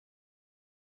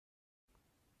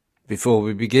Before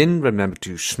we begin, remember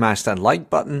to smash that like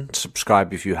button,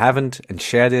 subscribe if you haven't, and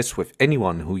share this with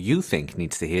anyone who you think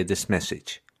needs to hear this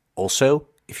message. Also,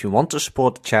 if you want to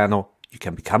support the channel, you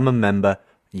can become a member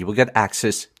and you will get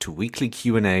access to weekly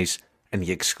Q&As and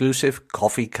the exclusive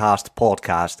Coffeecast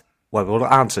podcast where we'll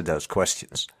answer those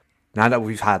questions. Now that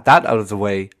we've had that out of the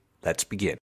way, let's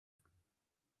begin.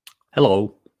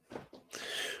 Hello.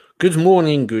 Good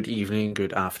morning, good evening,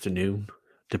 good afternoon,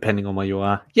 depending on where you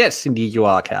are. Yes, indeed you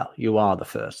are, Cal. You are the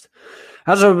first.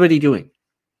 How's everybody doing?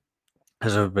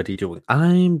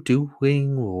 I'm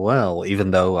doing well,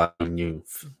 even though you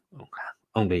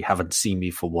only haven't seen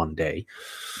me for one day.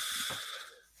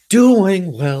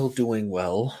 Doing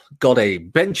well. Got a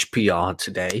bench PR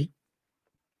today.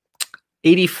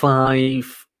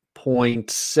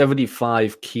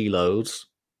 85.75 kilos,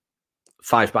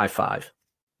 5x5.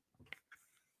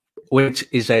 Which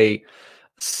is a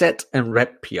set and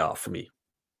rep PR for me.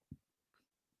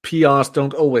 PRs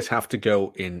don't always have to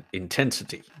go in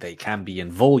intensity. They can be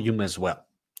in volume as well.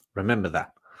 Remember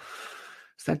that.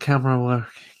 Is that camera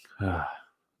working?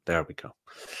 There we go.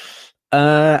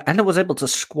 And I was able to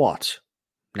squat.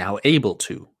 Now able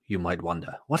to, you might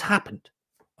wonder. What happened?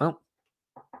 Well,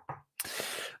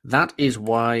 that is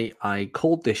why I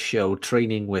called this show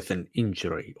Training with an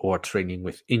Injury or Training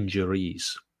with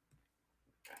Injuries.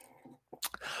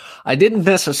 I didn't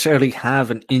necessarily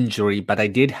have an injury, but I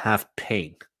did have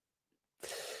pain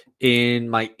in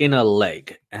my inner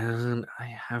leg. And I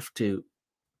have to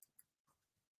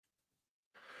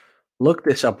look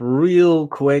this up real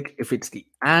quick if it's the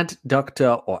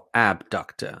adductor or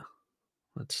abductor.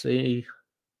 Let's see.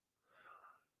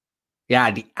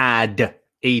 Yeah, the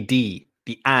the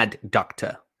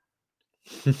adductor.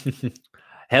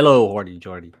 Hello, Hordy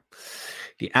Jordy.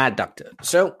 The adductor.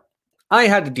 So I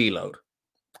had a deload.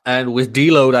 And with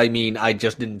deload, I mean I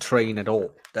just didn't train at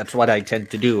all. That's what I tend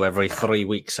to do every 3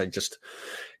 weeks. I just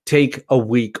take a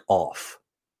week off.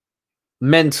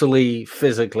 Mentally,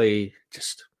 physically,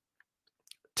 just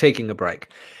taking a break.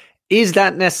 Is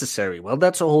that necessary? Well,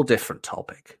 that's a whole different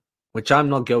topic, which I'm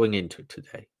not going into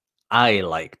today. I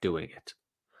like doing it.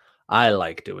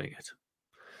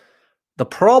 The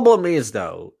problem is,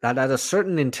 though, that at a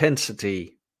certain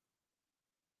intensity,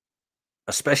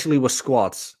 especially with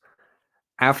squats,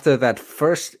 after that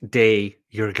first day,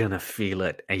 you're going to feel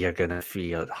it, and you're going to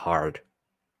feel it hard.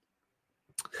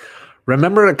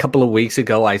 Remember a couple of weeks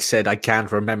ago, I said I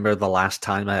can't remember the last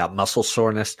time I had muscle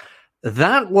soreness?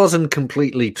 That wasn't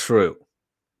completely true.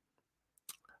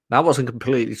 Now,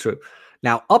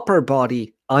 upper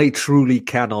body, I truly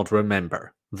cannot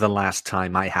remember the last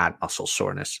time I had muscle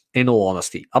soreness. In all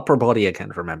honesty, upper body, I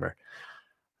can't remember.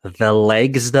 The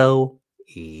legs, though,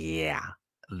 yeah.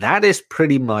 That is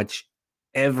pretty much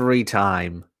every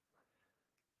time.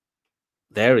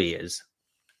 There he is.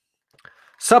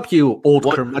 Sup, you old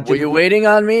curmudgeon. Were you waiting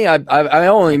on me? I'm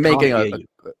only making a.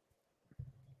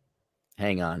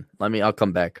 Hang on. I'll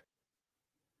come back.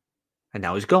 And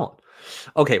now he's gone.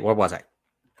 Okay, where was I?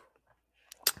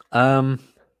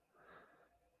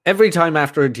 Every time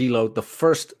after a deload, the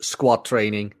first squat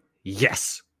training,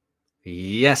 yes,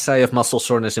 I have muscle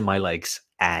soreness in my legs,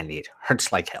 and it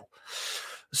hurts like hell.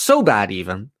 So bad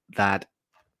even that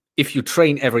if you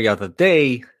train every other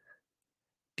day,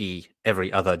 the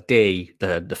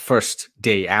first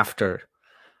day after,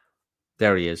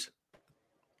 there he is.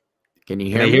 Can you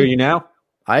hear me? Can I hear you now?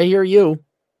 I hear you.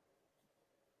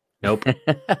 Nope.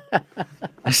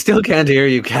 I still can't hear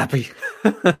you, Cappy.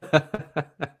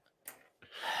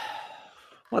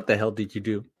 What the hell did you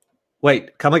do?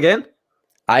 Wait, come again?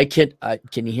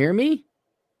 Can you hear me?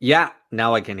 Yeah,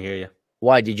 now I can hear you.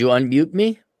 Why? Did you unmute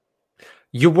me?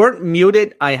 You weren't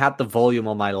muted. I had the volume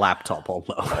on my laptop all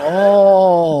low.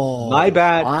 Oh, my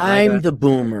bad. I'm the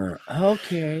boomer.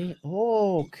 Okay.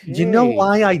 You know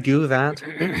why I do that?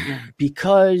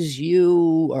 Because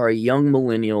you are a young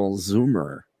millennial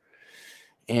Zoomer,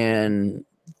 and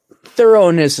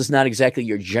thoroughness is not exactly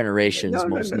your generation's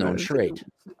most known trait.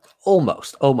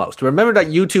 Almost. Remember that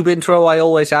YouTube intro I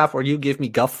always have where you give me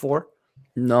guff for?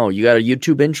 No, you got a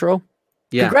YouTube intro?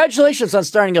 Yeah. Congratulations on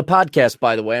starting a podcast,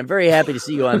 by the way. I'm very happy to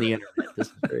see you on the internet. This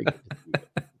is very good to see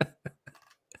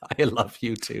I you. love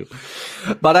you too.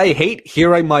 But I hate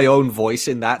hearing my own voice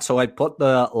in that, so I put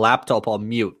the laptop on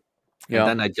mute. And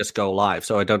then I just go live,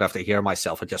 so I don't have to hear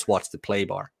myself. I just watch the play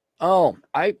bar. Oh,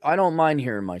 I don't mind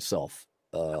hearing myself.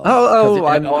 I'm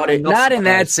not in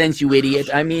that sense, you idiot.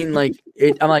 I mean, like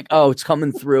I'm like, oh, it's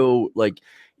coming through, like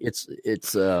it's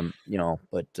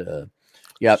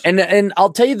yeah. And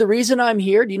I'll tell you the reason I'm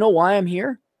here. Do you know why I'm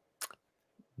here?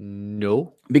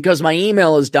 No. Because my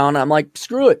email is down. I'm like,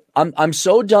 screw it. I'm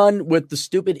so done with the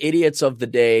stupid idiots of the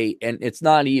day. And it's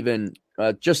not even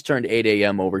just turned 8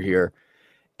 a.m. over here.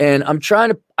 And I'm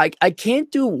trying to, I can't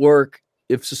do work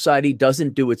if society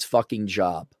doesn't do its fucking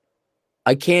job.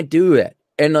 I can't do it.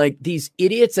 And like these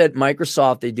idiots at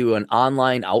Microsoft, they do an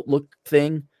online Outlook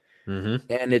thing.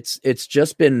 Mm-hmm. And it's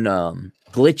just been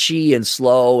glitchy and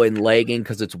slow and lagging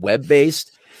because it's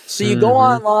web-based. So you go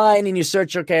online and you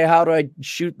search, okay, how do I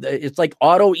shoot? It's like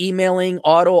auto emailing,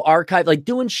 auto archive, like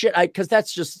doing shit. Because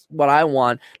that's just what I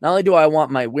want. Not only do I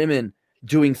want my women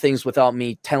doing things without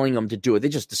me telling them to do it, they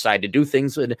just decide to do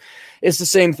things. And it's the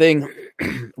same thing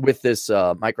with this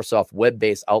Microsoft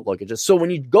web-based Outlook. It just so when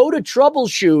you go to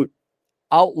troubleshoot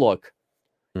Outlook,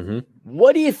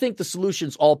 what do you think the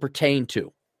solutions all pertain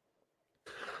to?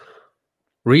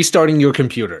 Restarting your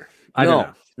computer. I don't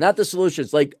know. Not the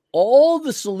solutions. Like all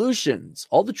the solutions,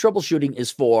 all the troubleshooting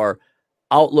is for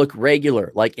Outlook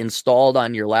regular, like installed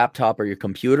on your laptop or your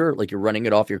computer, like you're running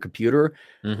it off your computer.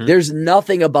 There's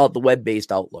nothing about the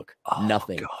web-based Outlook.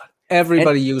 Nothing. God.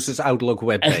 Everybody uses Outlook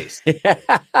web-based.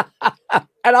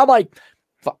 And I'm like,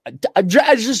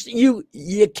 just you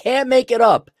can't make it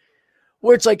up.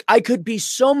 Where it's like, I could be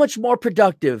so much more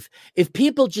productive if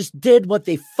people just did what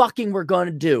they fucking were going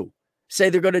to do. Say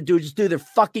they're going to just do their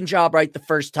fucking job right the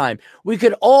first time. We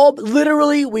could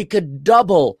we could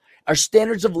double our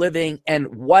standards of living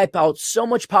and wipe out so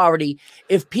much poverty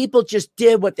if people just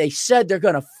did what they said they're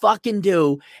going to fucking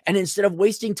do. And instead of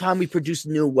wasting time, we produce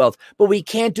new wealth. But we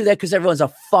can't do that because everyone's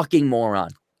a fucking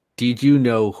moron. Did you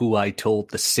know who I told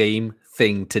the same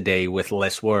thing today with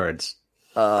less words?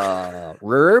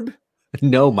 Rurb?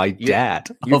 No, my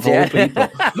dad. Of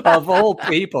all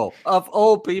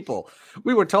people.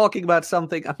 We were talking about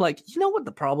something. I'm like, you know what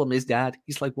the problem is, Dad?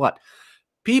 He's like, what?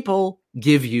 People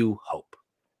give you hope.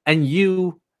 And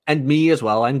you and me as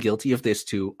well, I'm guilty of this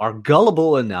too, are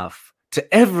gullible enough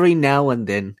to every now and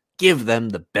then give them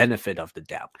the benefit of the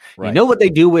doubt. Right. You know what they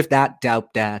do with that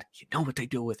doubt, Dad? You know what they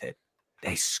do with it?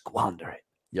 They squander it.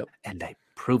 Yep. And they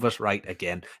prove us right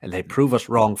again. And they prove us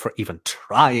wrong for even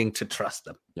trying to trust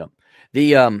them. Yep.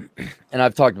 And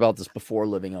I've talked about this before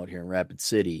living out here in Rapid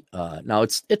City. Now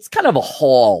it's kind of a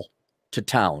haul to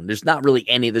town. There's not really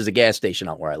there's a gas station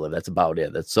out where I live. That's about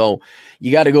it. So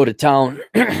you got to go to town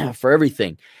for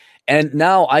everything. And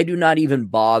now I do not even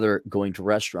bother going to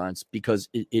restaurants because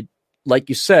it like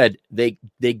you said, they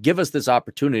give us this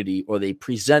opportunity or they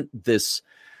present this,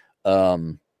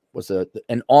 an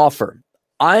offer.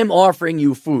 I'm offering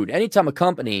you food. Anytime a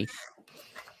company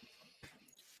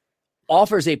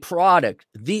offers a product,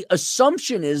 the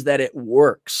assumption is that it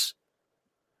works,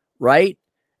 right?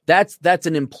 That's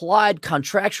an implied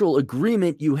contractual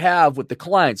agreement you have with the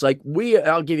clients. Like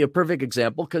I'll give you a perfect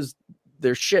example because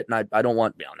there's shit, and I don't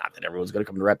want, not that everyone's going to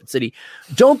come to Rapid City.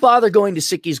 Don't bother going to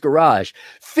Sicky's Garage.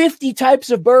 50 types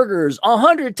of burgers,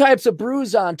 100 types of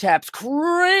brews on taps,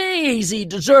 crazy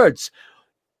desserts.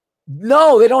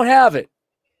 No, they don't have it.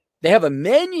 They have a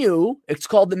menu. It's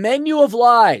called the menu of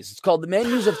lies. It's called the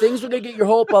menus of things that are going to get your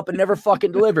hope up and never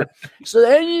fucking deliver. So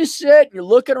then you sit and you're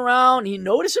looking around and you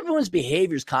notice everyone's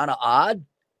behavior is kind of odd.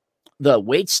 The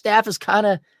wait staff is kind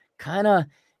of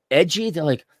edgy. They're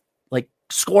like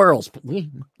squirrels,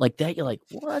 like that. You're like,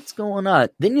 what's going on?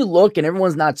 Then you look and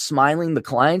everyone's not smiling, the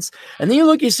clients. And then you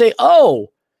look, you say, oh,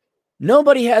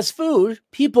 nobody has food.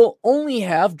 People only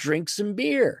have drinks and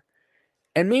beer.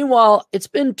 And meanwhile, it's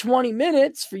been 20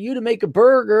 minutes for you to make a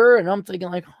burger. And I'm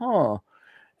thinking like, huh.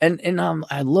 And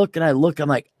I look, I'm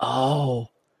like, oh,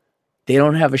 they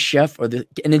don't have a chef and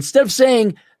instead of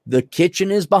saying the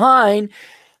kitchen is behind,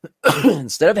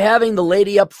 instead of having the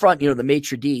lady up front, the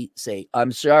maitre d' say,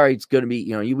 I'm sorry, it's going to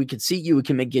be, we can seat you, we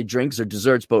can make you drinks or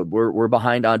desserts, but we're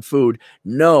behind on food.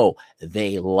 No,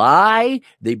 they lie.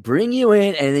 They bring you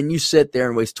in and then you sit there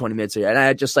and waste 20 minutes. And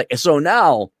I just so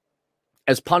now,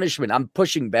 as punishment, I'm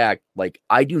pushing back. Like,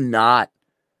 I do not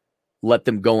let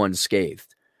them go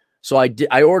unscathed. So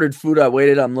I ordered food. I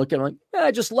waited. I'm looking. I'm like, I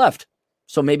just left.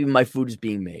 So maybe my food is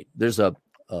being made. There's a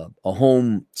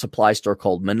home supply store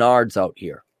called Menards out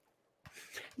here.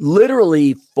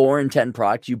 Literally 4 in 10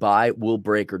 products you buy will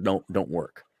break or don't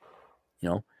work.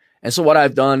 And so what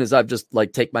I've done is I've just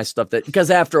take my stuff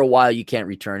because after a while you can't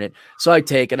return it. So I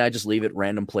take and I just leave it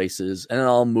random places and then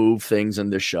I'll move things in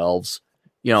their shelves.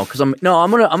 Because I'm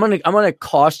gonna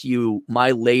cost you my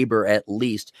labor at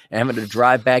least, and I'm gonna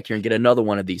drive back here and get another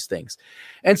one of these things.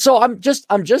 And so I'm just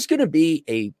gonna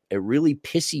be a really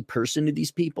pissy person to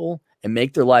these people and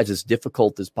make their lives as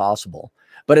difficult as possible.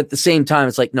 But at the same time,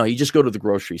 it's like, no, you just go to the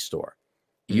grocery store.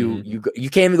 You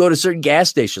can't even go to certain gas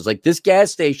stations. Like this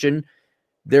gas station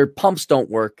their pumps don't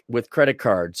work with credit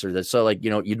cards or that. So like,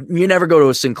 you never go to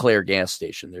a Sinclair gas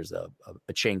station. There's a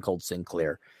chain called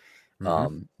Sinclair.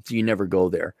 So you never go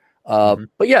there.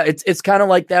 But yeah, it's kind of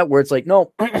like that where it's like,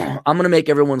 no, I'm going to make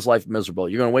everyone's life miserable.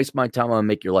 You're going to waste my time. I'm going to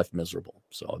make your life miserable.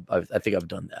 So I think I've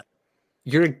done that.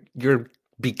 You're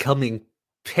becoming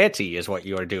petty is what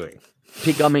you are doing.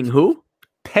 Becoming who?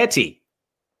 Petty.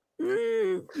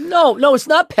 No, it's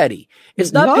not petty.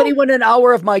 It's not petty when an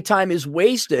hour of my time is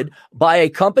wasted by a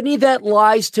company that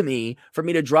lies to me for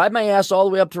me to drive my ass all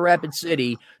the way up to Rapid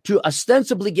City to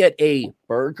ostensibly get a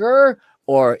burger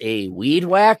or a weed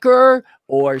whacker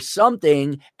or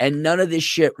something, and none of this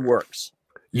shit works.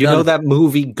 You know that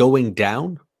movie Going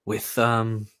Down with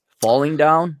Falling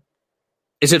Down?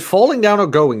 Is it Falling Down or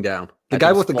Going Down? The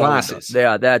guy with the glasses. Down.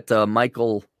 Yeah, that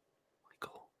Michael.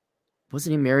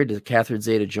 Wasn't he married to Catherine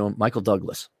Zeta-Jones? Michael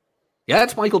Douglas. Yeah,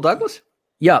 it's Michael Douglas.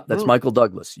 Yeah, that's Michael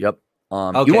Douglas. Yep.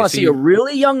 Okay, you want to see a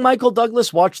really young Michael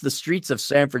Douglas? Watch The Streets of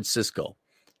San Francisco,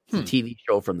 the TV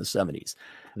show from the 70s. Nice.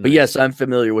 But yes, I'm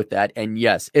familiar with that. And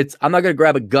yes, I'm not going to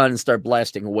grab a gun and start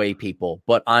blasting away people,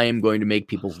 but I am going to make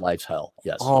people's lives hell.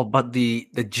 Yes. Oh, but the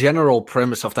general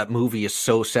premise of that movie is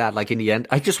so sad. Like in the end,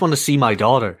 I just want to see my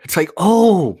daughter. It's like,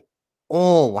 oh,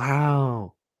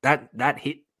 wow.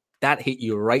 That hit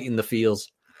you right in the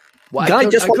feels. Well, I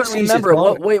couldn't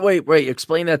remember. Wait.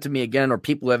 Explain that to me again, or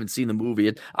people who haven't seen the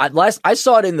movie. I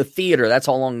saw it in the theater. That's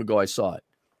how long ago I saw it.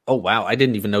 Oh, wow. I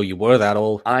didn't even know you were that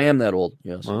old. I am that old,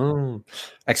 yes. Oh,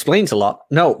 explains a lot.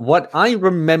 No, what I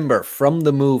remember from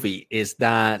the movie is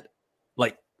that,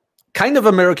 like, kind of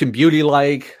American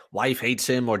Beauty-like, wife hates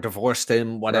him or divorced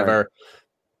him, whatever. Right.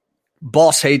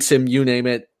 Boss hates him, you name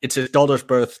it. It's his daughter's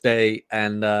birthday,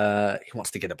 and he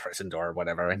wants to get a present or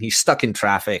whatever, and he's stuck in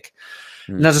traffic.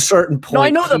 And there's a certain point. No,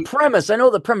 I know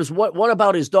the premise. What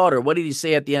about his daughter? What did he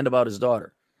say at the end about his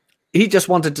daughter? He just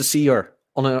wanted to see her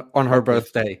on her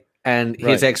birthday, and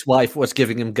his ex-wife was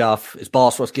giving him guff. His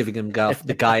boss was giving him guff.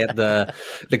 The guy at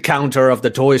the counter of the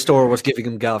toy store was giving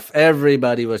him guff.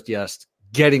 Everybody was just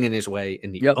getting in his way,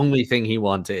 and the only thing he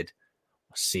wanted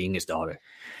was seeing his daughter.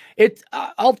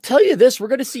 I'll tell you this, we're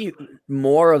going to see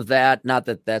more of that. Not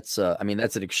that that's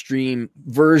an extreme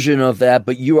version of that,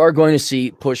 but you are going to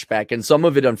see pushback, and some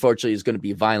of it, unfortunately, is going to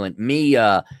be violent. Me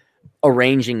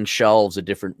arranging shelves a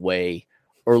different way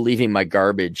or leaving my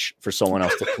garbage for someone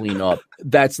else to clean up.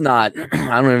 That's not,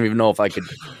 I don't even know if I could,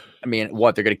 they're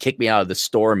going to kick me out of the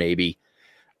store maybe,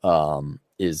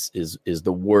 is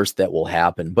the worst that will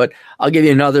happen. But I'll give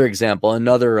you another example,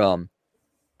 another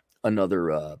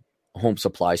home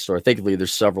supply store. Thankfully,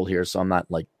 there's several here, so I'm not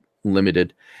like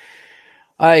limited.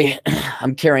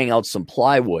 I'm carrying out some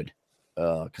plywood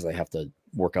because I have to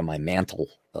work on my mantle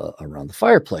around the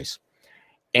fireplace.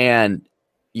 And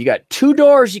you got two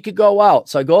doors you could go out.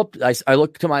 So I go up, I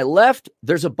look to my left,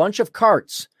 there's a bunch of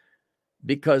carts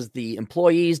because the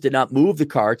employees did not move the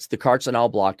carts. The carts are now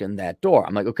blocked in that door.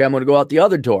 I'm like, okay, I'm going to go out the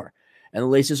other door. And the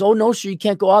lady says, oh, no, sir, you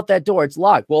can't go out that door. It's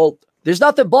locked. Well, there's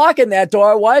nothing blocking that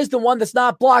door. Why is the one that's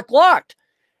not locked?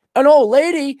 And oh,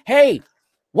 lady, hey,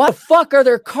 why the fuck are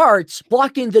there carts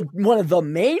blocking one of the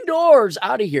main doors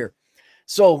out of here?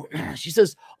 So she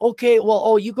says, okay,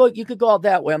 well, you could go out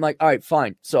that way. I'm like, all right,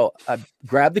 fine. So I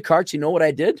grabbed the carts. You know what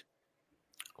I did?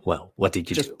 Well, what did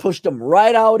you do? Just pushed them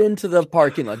right out into the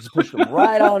parking lot. Just pushed them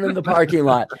right out in the parking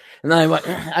lot. And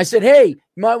I said, hey,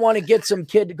 you might want to get some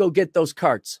kid to go get those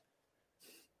carts.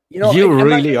 You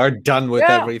really are done with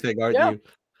everything, aren't you?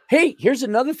 Hey, here's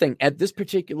another thing. At this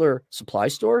particular supply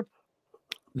store,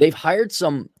 they've hired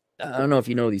some, I don't know if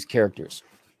you know these characters.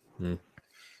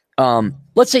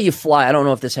 Let's say you fly. I don't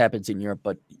know if this happens in Europe,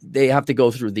 but they have to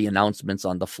go through the announcements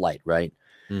on the flight, right?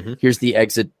 Mm-hmm. Here's the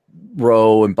exit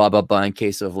row and blah, blah, blah in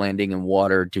case of landing in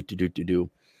water.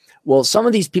 Well, some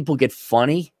of these people get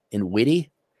funny and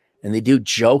witty and they do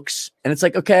jokes. And it's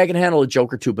like, okay, I can handle a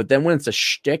joke or two. But then when it's a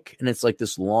shtick and it's like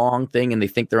this long thing and they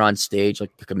think they're on stage like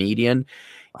a comedian,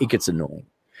 it gets annoying.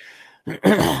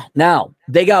 Now,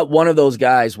 they got one of those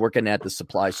guys working at the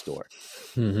supply store.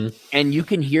 Mm-hmm. And you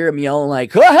can hear him yelling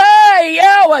like, oh, hey,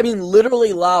 yo!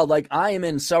 Literally loud. Like I am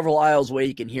in several aisles away.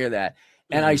 You can hear that.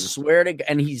 And I swear to God,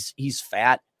 and he's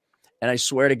fat. And I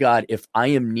swear to God, if I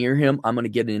am near him, I'm going to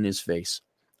get in his face.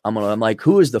 I'm like,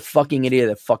 who is the fucking idiot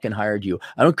that fucking hired you?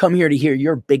 I don't come here to hear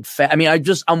you're big fat.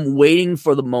 I'm waiting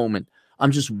for the moment.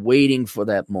 I'm just waiting for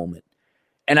that moment.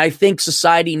 And I think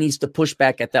society needs to push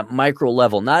back at that micro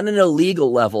level, not an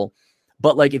illegal level,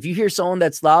 but like if you hear someone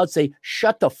that's loud, say,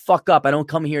 shut the fuck up. I don't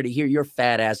come here to hear your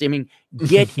fat ass.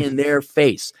 Get in their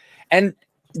face. And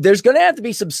there's going to have to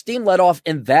be some steam let off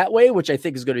in that way, which I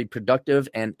think is going to be productive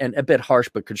and a bit harsh,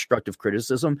 but constructive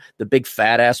criticism. The big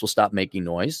fat ass will stop making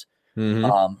noise.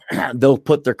 They'll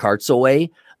put their carts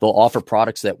away. They'll offer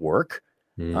products that work.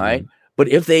 All right. But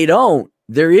if they don't,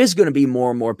 there is going to be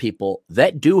more and more people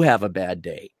that do have a bad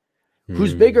day,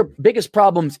 whose biggest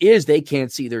problems is they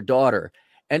can't see their daughter.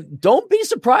 And don't be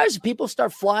surprised if people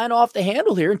start flying off the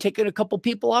handle here and taking a couple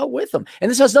people out with them.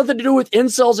 And this has nothing to do with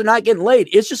incels or not getting laid.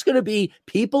 It's just going to be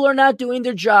people are not doing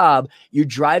their job. You're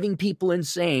driving people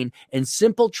insane, and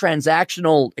simple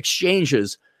transactional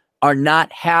exchanges are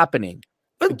not happening,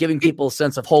 giving people a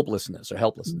sense of hopelessness or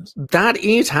helplessness. That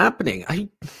is happening.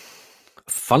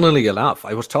 Funnily enough,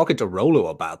 I was talking to Rolo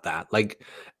about that. Like,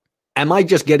 am I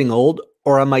just getting old,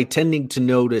 or am I tending to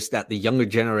notice that the younger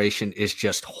generation is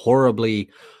just horribly,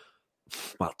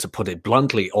 well, to put it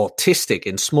bluntly, autistic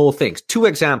in small things? 2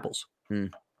 examples.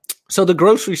 So the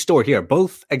grocery store here,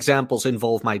 both examples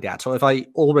involve my dad. So if I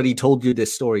already told you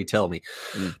this story, tell me.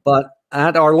 But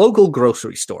at our local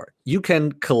grocery store, you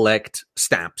can collect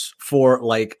stamps for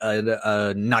like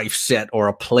a knife set or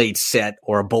a plate set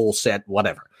or a bowl set,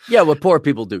 whatever. Yeah, what poor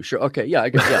people do. Sure. Okay. Yeah, I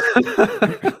guess.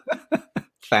 Yeah.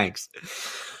 Thanks.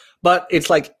 But it's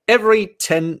like every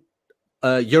 10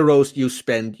 euros you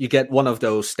spend, you get one of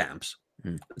those stamps.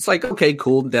 It's like, okay,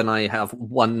 cool. Then I have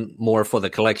one more for the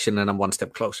collection and I'm one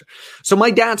step closer. So my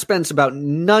dad spends about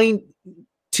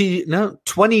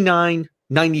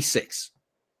 29.96.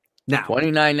 Now,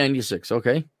 29.96.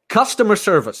 Okay. Customer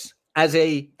service. As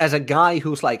a guy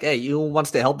who's like, hey, you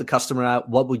wants to help the customer out,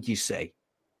 what would you say?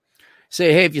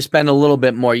 Say, hey, if you spend a little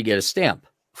bit more, you get a stamp.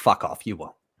 Fuck off. You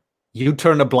won't. You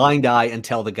turn a blind eye and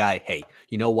tell the guy, hey,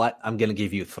 you know what? I'm going to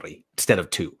give you 3 instead of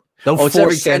 2. It's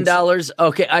every $10.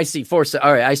 Okay, I see. 4 cents.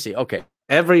 All right, I see. Okay.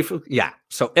 So every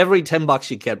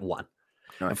 $10 you get 1.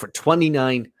 Right. And for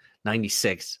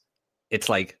 $29.96, it's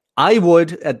like I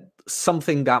would at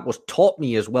something that was taught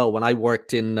me as well when I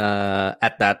worked in at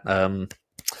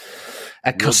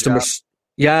customers.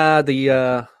 Yeah,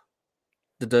 the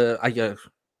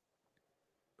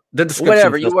description.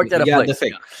 Whatever, you worked at a place. The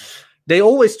thing. They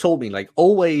always told me, like,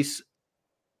 always,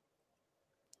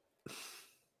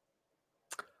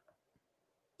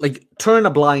 like, turn a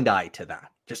blind eye to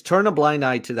that. Just turn a blind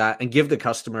eye to that and give the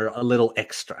customer a little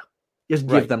extra. Just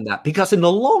give them that. Because in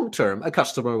the long term, a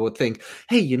customer would think,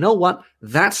 hey, you know what?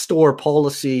 That store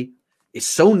policy is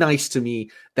so nice to me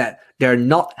that they're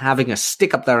not having a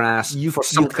stick up their ass for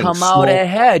something You come small. out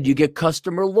ahead. You get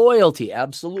customer loyalty.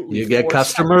 Absolutely. You get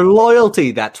customer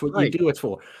loyalty. That's what you do it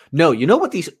for. No, you know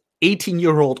what these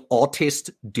 18-year-old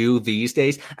autists do these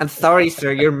days? And sorry,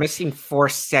 sir, you're missing 4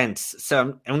 cents,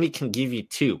 so I only can give you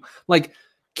 2. Like,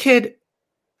 kid,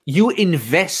 you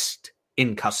invest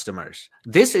in customers.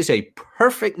 This is a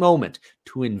perfect moment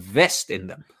to invest in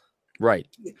them. Right.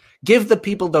 Give the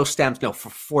people those stamps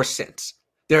for 4 cents.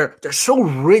 They're so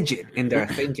rigid in their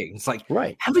thinking. It's like,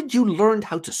 haven't you learned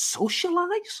how to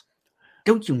socialize?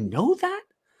 Don't you know that?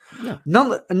 Yeah.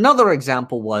 Another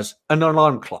example was an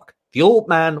alarm clock. The old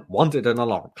man wanted an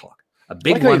alarm clock. A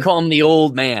big one. How you call him the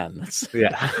old man?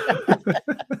 Yeah.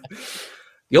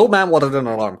 The old man wanted an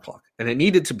alarm clock, and it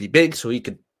needed to be big so he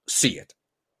could see it.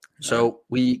 So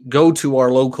we go to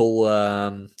our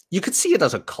local, you could see it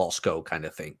as a Costco kind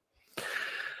of thing.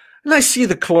 And I see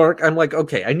the clerk. I'm like,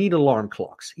 okay, I need alarm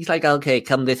clocks. He's like, okay,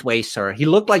 come this way, sir. He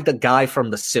looked like the guy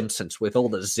from The Simpsons with all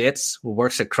the zits who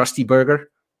works at Krusty Burger.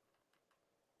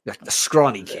 Like the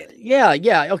scrawny kid. Yeah,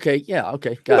 okay.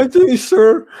 Got it.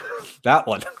 Sir. That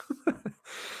one.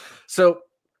 So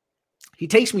he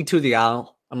takes me to the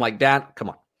aisle. I'm like, Dad, come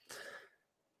on.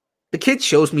 The kid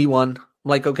shows me one. I'm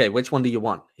like, okay, which one do you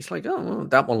want? He's like, oh, well,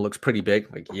 that one looks pretty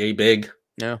big. Like, yay big.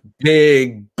 Yeah.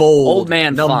 Big, bold. Old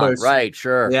man numbers. Font. Right,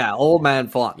 sure. Yeah, old man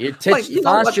font. Your tits, like,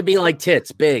 fonts should be like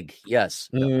tits, big. Yes.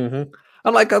 Mm-hmm.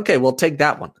 I'm like, okay, we'll take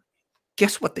that one.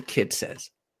 Guess what the kid says?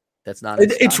 That's not.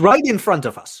 It's right in front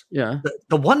of us. Yeah.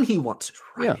 The one he wants is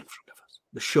right in front of us.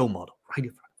 The show model, right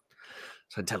in front of us.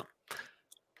 So I tell him,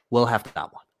 we'll have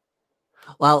that one.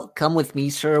 Well, come with me,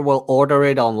 sir. We'll order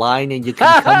it online, and you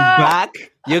can come back.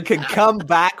 You can come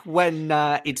back when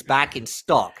it's back in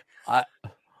stock.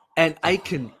 And I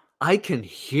can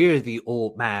hear the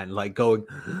old man like going,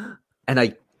 and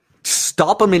I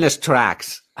stop him in his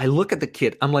tracks. I look at the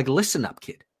kid. I'm like, listen up,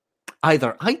 kid.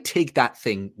 Either I take that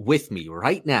thing with me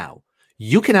right now,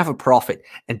 you can have a profit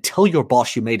and tell your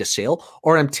boss you made a sale,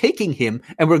 or I'm taking him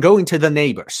and we're going to the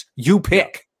neighbors. You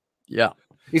pick. Yeah.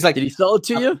 He's like, did he sell it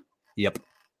to you? Yep.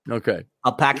 Okay.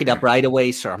 I'll pack it up right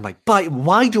away, sir. I'm like, but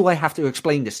why do I have to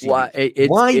explain this to you?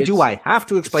 Why do I have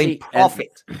to explain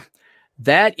profit?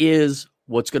 That is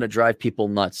what's going to drive people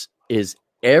nuts, is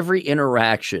every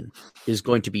interaction is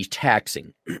going to be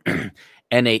taxing and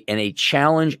a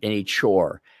challenge and a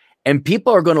chore. And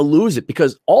people are going to lose it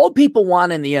because all people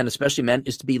want in the end, especially men,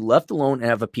 is to be left alone and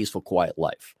have a peaceful, quiet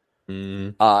life.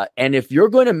 And if you're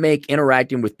going to make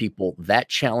interacting with people that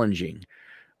challenging,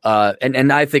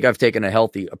 and I think I've taken a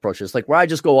healthy approach. It's like where I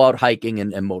just go out hiking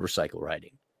and motorcycle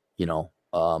riding,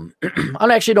 I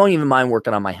actually don't even mind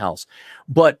working on my house,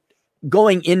 but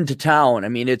going into town, I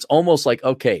mean, it's almost like,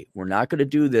 okay, we're not going to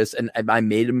do this. And I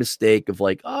made a mistake of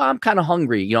like, oh, I'm kind of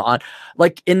hungry, on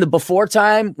like in the before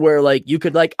time where like you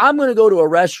could like, I'm going to go to a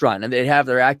restaurant and they'd have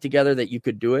their act together that you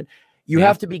could do it. You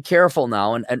have to be careful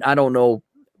now. And I don't know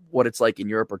what it's like in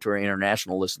Europe or to our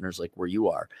international listeners, like where you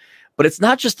are, but it's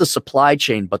not just the supply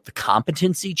chain, but the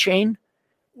competency chain.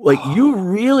 Like you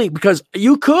really, because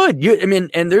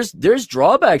and there's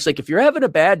drawbacks. Like if you're having a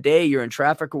bad day, you're in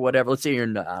traffic or whatever. Let's say you're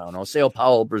in, I don't know, Sao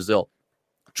Paulo, Brazil,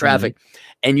 traffic,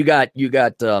 and you got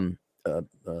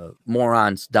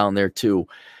morons down there too.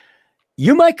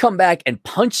 You might come back and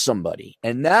punch somebody,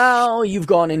 and now you've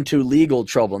gone into legal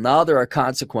trouble. Now there are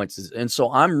consequences, and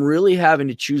so I'm really having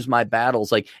to choose my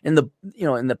battles. Like in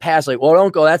the past, like, well,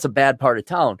 don't go. That's a bad part of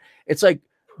town. It's like,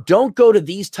 don't go to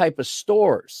these type of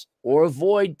stores or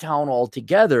avoid town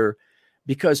altogether,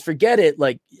 because forget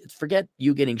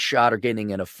you getting shot or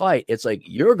getting in a fight. It's like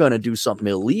you're going to do something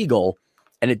illegal,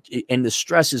 and the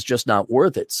stress is just not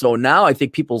worth it. So now I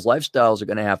think people's lifestyles are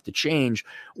going to have to change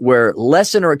where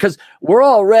because we're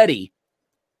already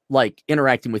like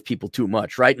interacting with people too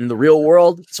much, right? In the real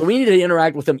world. So we need to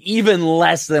interact with them even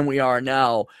less than we are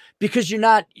now, because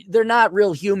they're not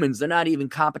real humans. They're not even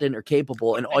competent or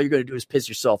capable. And all you're going to do is piss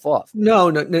yourself off. No,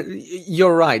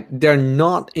 you're right. They're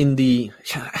not in the,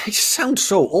 I sound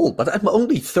so old, but I'm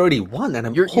only 31 and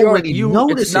I'm already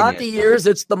noticing it's not the years,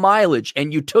 it's the mileage.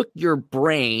 And you took your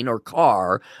brain or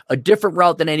car a different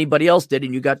route than anybody else did.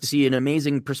 And you got to see an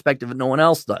amazing perspective that no one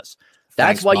else does.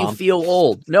 That's why you feel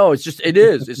old. No, it's just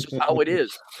how it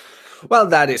is. Well,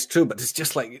 that is true, but it's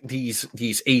just like these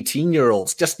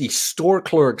 18-year-olds, just these store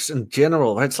clerks in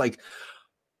general. It's like,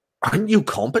 aren't you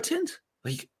competent?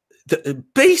 Like the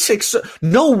basics.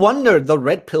 No wonder the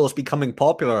red pill is becoming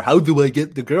popular. How do I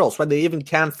get the girls when they even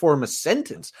can't form a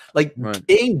sentence? Like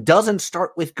game doesn't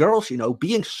start with girls.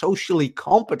 Being socially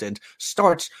competent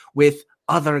starts with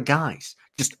other guys.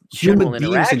 Just human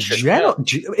beings in general.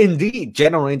 Indeed,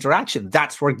 general interaction.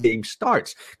 That's where game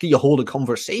starts. Can you hold a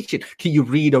conversation? Can you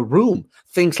read a room?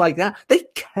 Things like that. They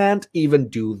can't even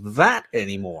do that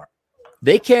anymore.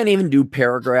 They can't even do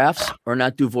paragraphs or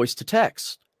not do voice to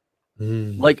text.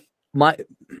 Like my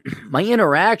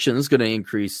interaction is going to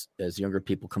increase as younger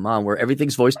people come on, where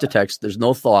everything's voice to text. There's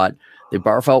no thought. They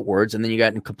barf out words, and then you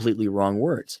got completely wrong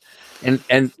words.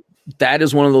 And that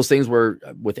is one of those things where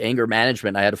with anger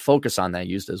management, I had to focus on that. I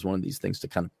used it as one of these things to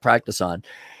kind of practice on.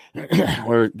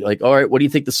 Where like, all right, what do you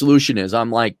think the solution is? I'm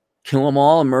like, kill them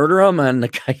all and murder them. And the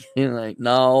guy like,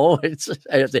 no,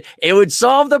 it would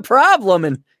solve the problem.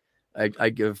 And I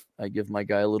give my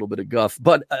guy a little bit of guff,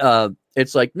 but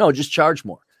it's like, no, just charge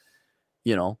more,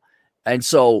 And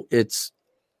so it's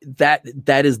that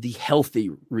is the healthy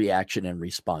reaction and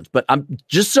response. But I'm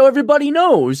just so everybody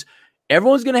knows,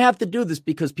 everyone's going to have to do this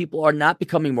because people are not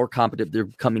becoming more competent. They're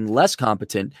becoming less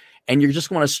competent, and you're just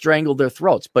going to strangle their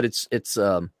throats. But it's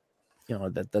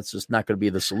that's just not going to be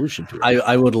the solution to it.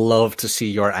 I would love to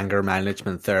see your anger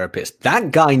management therapist.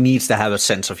 That guy needs to have a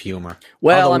sense of humor.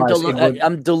 Well,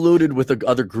 I'm deluded with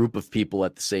another group of people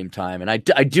at the same time. And I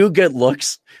do get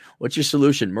looks. What's your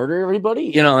solution? Murder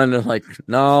everybody? And I'm like,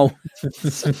 no,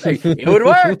 it would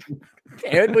work.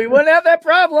 We wouldn't have that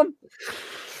problem.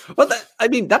 Well,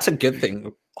 that's a good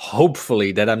thing.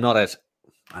 Hopefully that I'm not as,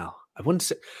 well, I wouldn't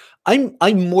say, I'm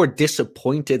more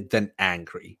disappointed than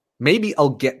angry. Maybe I'll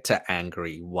get to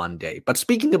angry one day. But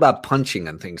speaking about punching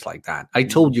and things like that, I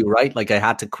told you, right? Like I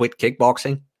had to quit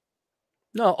kickboxing.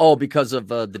 No, because of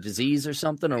the disease or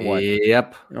something, or what?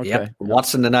 Yep. Okay. Yep.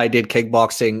 Watson and I did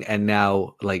kickboxing, and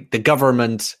now like the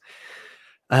government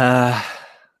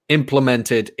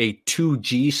implemented a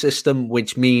 2G system,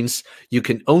 which means you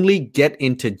can only get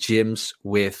into gyms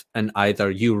with an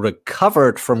either you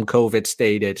recovered from COVID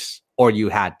status or you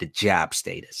had the jab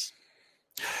status.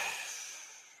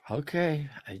 Okay.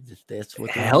 That's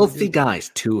what healthy guys,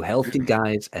 2 healthy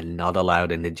guys, and not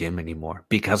allowed in the gym anymore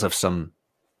because of some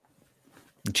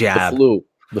jab.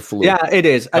 The flu. Yeah, it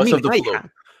is.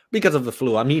 Because of the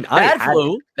flu. I mean,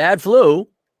 bad flu,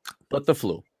 but the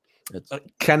flu.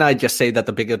 Can I just say that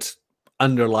the biggest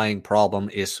underlying problem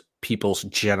is people's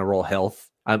general health?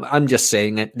 I'm just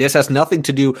saying it. This has nothing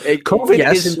to do.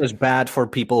 COVID isn't as bad for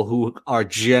people who are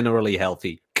generally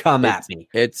healthy. Come at me.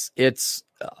 It's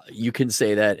you can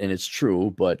say that, and it's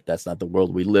true, but that's not the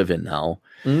world we live in now.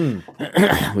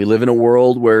 We live in a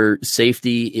world where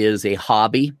safety is a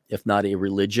hobby, if not a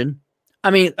religion.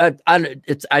 I mean,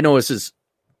 I know it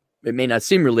may not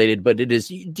seem related, but it is.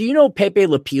 Do you know Pepe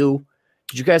Le Pew?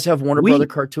 Did you guys have Warner Brother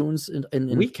cartoons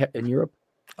in Europe?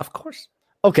 Of course.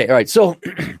 Okay, all right. So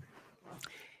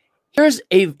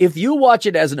if you watch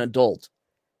it as an adult,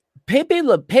 Pepe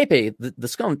the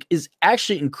skunk is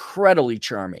actually incredibly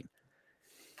charming.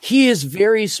 He is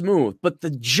very smooth, but the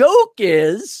joke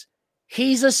is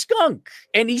he's a skunk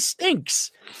and he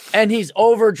stinks and he's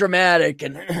over dramatic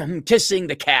and kissing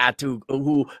the cat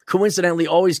who coincidentally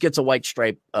always gets a white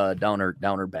stripe down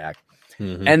her back.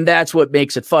 Mm-hmm. And that's what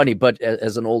makes it funny. But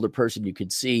as an older person, you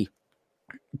could see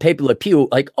Pepe Le Pew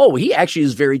like, oh, he actually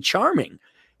is very charming.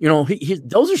 You know,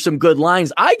 those are some good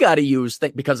lines I got to use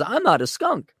because I'm not a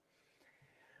skunk.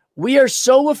 We are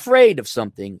so afraid of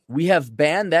something. We have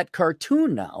banned that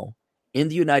cartoon now in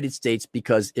the United States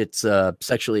because it's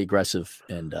sexually aggressive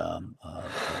and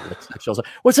sexual.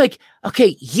 Well, it's like,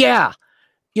 okay, yeah.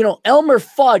 You know, Elmer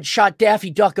Fudd shot Daffy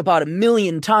Duck about 1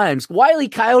 million times. Wile E.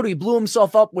 Coyote blew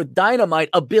himself up with dynamite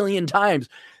 1 billion times.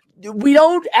 We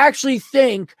don't actually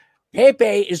think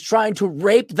Pepe is trying to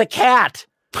rape the cat.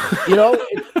 You know?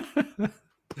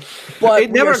 But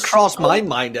it never crossed my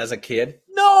mind as a kid.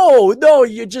 No,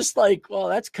 you're just like, well,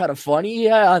 that's kind of funny.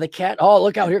 Yeah, the cat. Oh,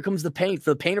 look out, here comes the paint.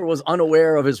 The painter was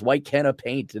unaware of his white can of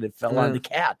paint and it fell on the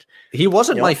cat. He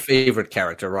wasn't my favorite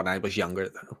character when I was younger,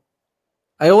 though.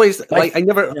 I always I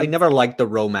never liked the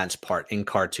romance part in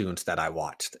cartoons that I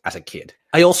watched as a kid.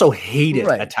 I also hated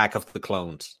Attack of the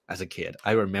Clones as a kid.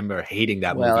 I remember hating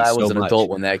that movie so much. Well, I was an adult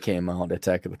when that came out,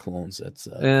 Attack of the Clones. That's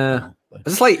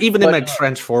it's like even in my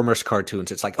Transformers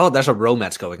cartoons, it's like, oh, there's a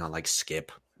romance going on. Like,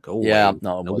 skip, go away. Yeah,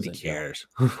 no, nobody cares.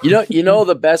 You know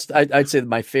the best. I'd say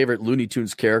my favorite Looney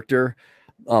Tunes character,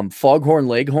 Foghorn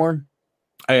Leghorn.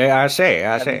 I say.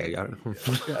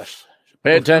 Yes.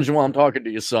 Pay attention while I'm talking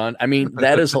to you, son. I mean,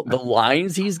 that is the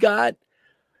lines he's got.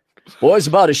 Boy's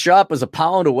about as sharp as a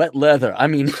pound of wet leather. I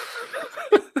mean,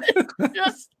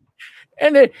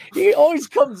 and then he always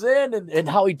comes in and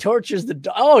how he tortures the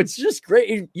dog. Oh, it's just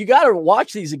great. You got to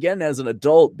watch these again as an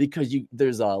adult because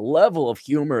there's a level of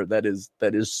humor that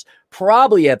is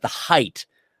probably at the height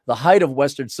of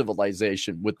Western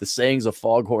civilization with the sayings of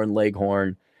Foghorn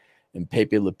Leghorn and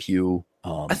Pepe Le Pew.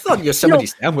 I thought Yosemite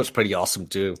Sam was pretty awesome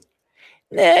too.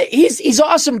 He's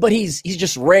awesome, but he's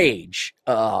just rage.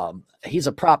 He's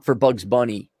a prop for Bugs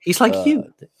Bunny. He's like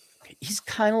you. He's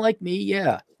kind of like me,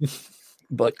 yeah.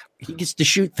 But he gets to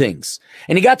shoot things,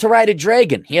 and he got to ride a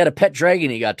dragon. He had a pet dragon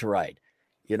he got to ride.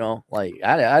 You know, like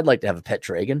I'd like to have a pet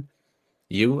dragon.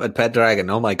 You a pet dragon?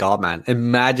 Oh my god, man!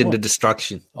 Imagine the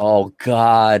destruction. Oh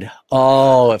god.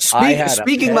 Oh, if I had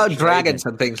speaking about dragons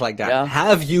and things like that,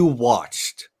 have you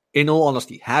watched? In all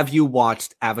honesty, have you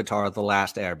watched Avatar: The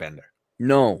Last Airbender?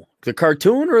 No, the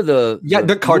cartoon or the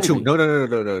cartoon.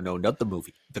 Movie? No, not the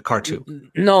movie. The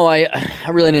cartoon. No, I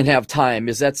really didn't have time.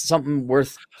 Is that something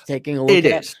worth taking a look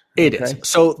at? It is.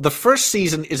 So the first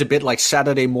season is a bit like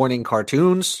Saturday morning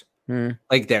cartoons.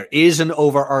 Like there is an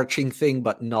overarching thing,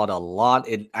 but not a lot.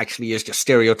 It actually is just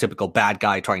stereotypical bad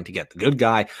guy trying to get the good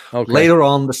guy. Okay. Later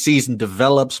on, the season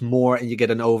develops more and you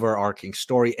get an overarching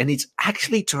story. And it's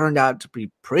actually turned out to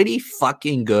be pretty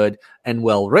fucking good and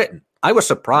well written. I was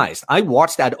surprised. I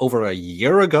watched that over a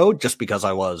year ago just because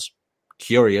I was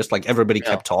curious. Like everybody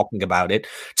kept talking about it.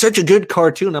 Such a good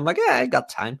cartoon. I'm like, yeah, I got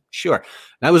time. Sure.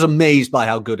 And I was amazed by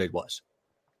how good it was.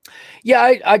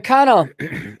 Yeah, I kind of,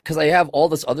 because I have all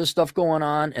this other stuff going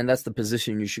on, and that's the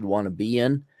position you should want to be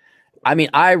in. I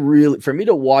mean, for me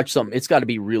to watch something, it's got to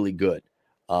be really good.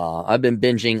 I've been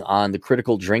binging on The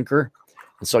Critical Drinker,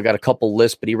 and so I got a couple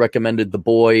lists, but he recommended The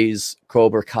Boys,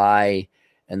 Cobra Kai,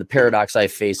 and the paradox I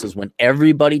face is when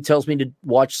everybody tells me to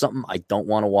watch something, I don't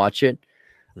want to watch it.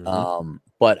 Mm-hmm.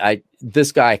 But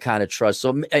this guy I kind of trust.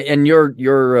 So, and you're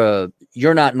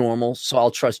not normal, so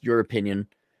I'll trust your opinion.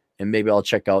 And maybe I'll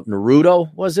check out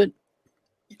Naruto, was it?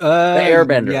 The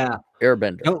Airbender. Yeah.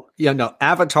 Airbender. No.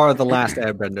 Avatar: The Last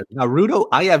Airbender. Naruto,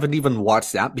 I haven't even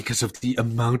watched that because of the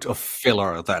amount of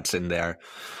filler that's in there.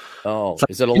 Oh, like,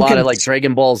 is it a lot of like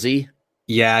Dragon Ball Z?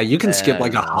 Yeah, you can skip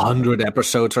like 100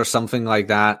 episodes or something like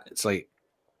that. It's like,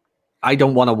 I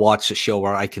don't want to watch a show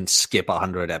where I can skip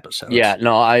 100 episodes. Yeah,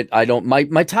 no, I don't.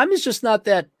 My time is just not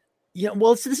that.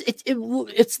 Well,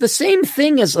 it's the same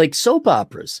thing as like soap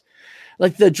operas.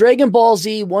 Like the Dragon Ball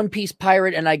Z, One Piece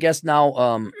Pirate, and I guess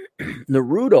now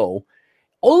Naruto,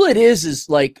 all it is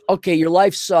like, okay, your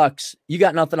life sucks. You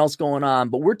got nothing else going on,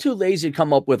 but we're too lazy to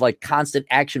come up with like constant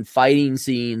action fighting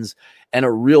scenes and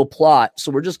a real plot.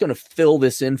 So we're just going to fill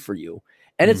this in for you.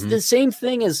 And it's the same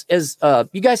thing as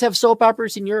you guys have soap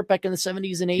operas in Europe back in the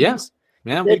 70s and 80s.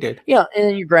 Yeah, we did. Yeah,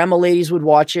 and your grandma ladies would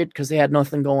watch it because they had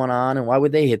nothing going on, and why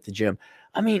would they hit the gym?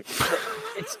 I mean,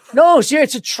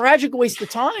 it's a tragic waste of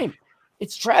time.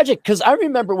 It's tragic because I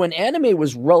remember when anime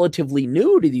was relatively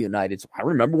new to the United States. I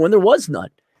remember when there was none.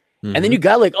 And then you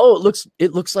got like,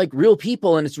 it looks like real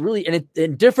people, and it's really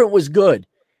and different was good.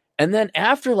 And then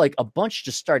after like a bunch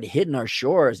just started hitting our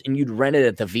shores, and you'd rent it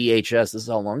at the VHS. This is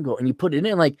how long ago, and you put it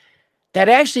in like that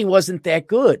actually wasn't that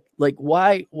good. Like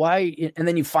why? And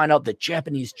then you find out that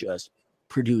Japanese just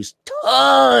produce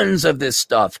tons of this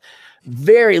stuff.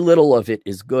 Very little of it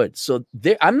is good. So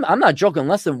I'm not joking.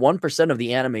 Less than 1% of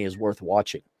the anime is worth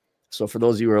watching. So for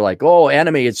those of you who are like, oh,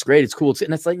 anime, it's great, it's cool,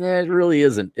 and it's like, it really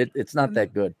isn't. It's not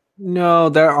that good. No,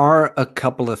 there are a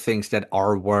couple of things that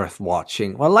are worth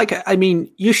watching. Well, like, I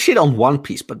mean, you shit on One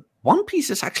Piece, but One Piece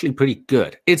is actually pretty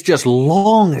good. It's just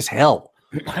long as hell.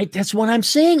 That's what I'm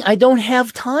saying. I don't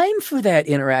have time for that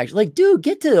interaction. Like, dude,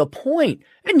 get to the point.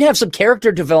 And have some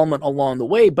character development along the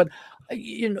way, but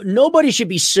nobody should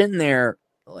be sitting there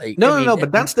like No,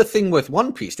 but that's the thing with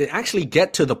One Piece. They actually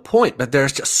get to the point, but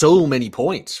there's just so many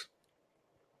points.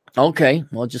 Okay,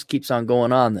 well, it just keeps on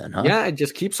going on then, huh? Yeah, it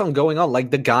just keeps on going on.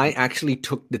 Like, the guy actually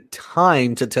took the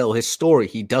time to tell his story.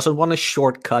 He doesn't want to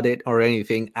shortcut it or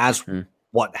anything, as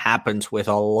what happens with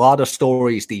a lot of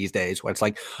stories these days, where it's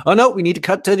like, oh no, we need to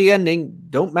cut to the ending.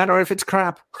 Don't matter if it's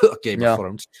crap. Game of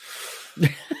Thrones.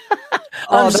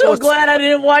 I'm so glad I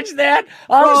didn't watch that.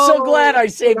 I'm so glad I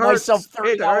saved myself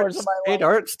 $30 of my life. It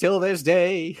hurts till this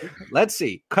day. Let's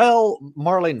see. Cal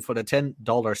Marlin for the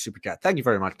 $10 super chat. Thank you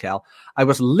very much, Cal. I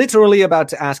was literally about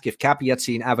to ask if Cappy had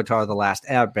seen Avatar: The Last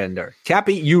Airbender.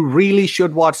 Cappy, you really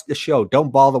should watch the show.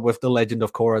 Don't bother with The Legend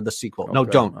of Korra, the sequel. Okay, no,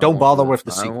 don't. Don't bother with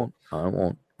the sequel. I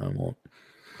won't.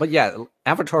 But yeah,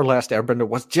 Avatar: Last Airbender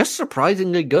was just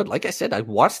surprisingly good. Like I said, I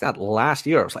watched that last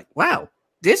year. I was like, wow.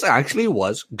 This actually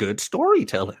was good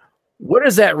storytelling. Where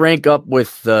does that rank up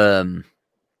with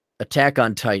Attack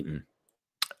on Titan?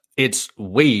 It's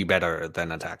way better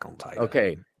than Attack on Titan.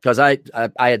 Okay, because I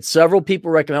had several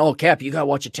people recommend, oh, Cap, you got to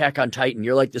watch Attack on Titan.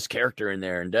 You're like this character in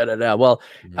there and da-da-da. Well,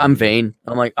 I'm vain.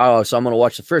 I'm like, oh, so I'm going to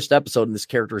watch the first episode and this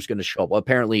character is going to show up. Well,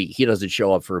 apparently he doesn't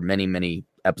show up for many, many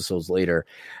episodes later.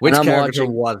 Which character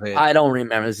was it? I don't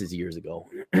remember. This is years ago.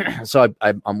 So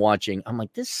I'm watching. I'm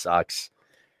like, this sucks.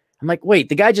 I'm like, wait,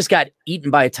 the guy just got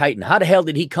eaten by a Titan. How the hell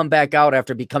did he come back out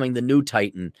after becoming the new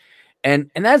Titan?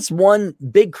 And that's one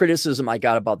big criticism I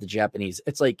got about the Japanese.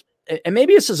 It's like, and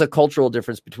maybe this is a cultural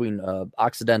difference between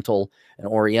Occidental and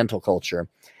Oriental culture,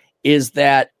 is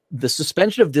that the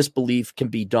suspension of disbelief can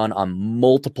be done on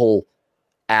multiple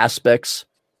aspects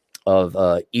of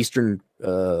Eastern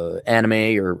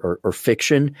anime or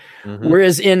fiction.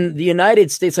 Whereas in the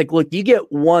United States, like, look, you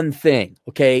get one thing,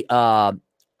 okay?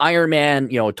 Iron Man,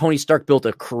 Tony Stark built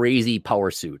a crazy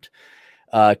power suit.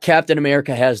 Captain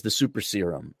America has the super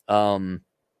serum.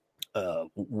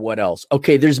 What else?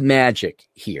 Okay, there's magic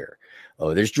here.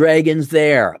 Oh, there's dragons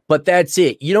there, but that's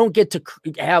it. You don't get to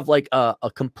have like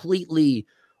a completely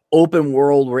open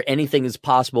world where anything is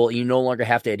possible. And you no longer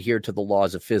have to adhere to the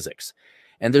laws of physics.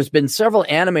 And there's been several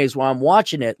animes while I'm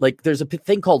watching it. Like there's a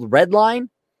thing called Redline.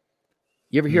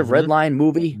 You ever hear of Redline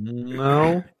movie?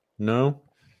 No.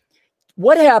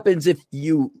 What happens if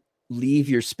you leave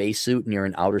your spacesuit and you're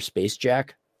in outer space,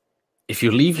 Jack? If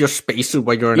you leave your spacesuit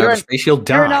while you're in outer space, you'll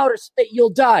die. You're in outer space, you'll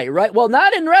die, right? Well,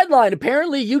 not in Redline.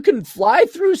 Apparently, you can fly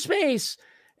through space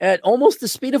at almost the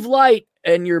speed of light,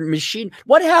 and your machine.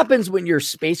 What happens when your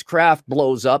spacecraft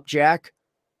blows up, Jack?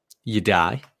 You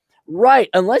die. Right,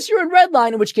 unless you're in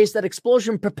Redline, in which case that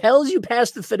explosion propels you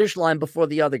past the finish line before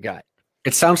the other guy.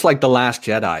 It sounds like The Last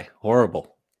Jedi. Horrible.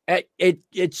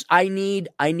 It's I need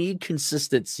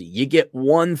consistency. You get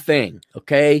one thing,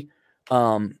 okay?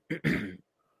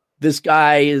 This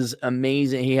guy is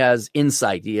amazing. He has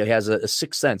insight. He has a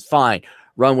sixth sense. Fine,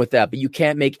 run with that. But you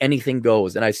can't make anything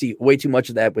goes. And I see way too much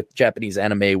of that with Japanese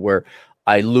anime where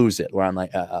I lose it. Where I'm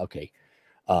like, okay.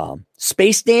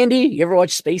 Space Dandy. You ever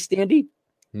watch Space Dandy?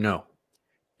 No.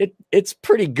 It's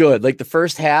pretty good. Like the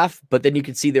first half, but then you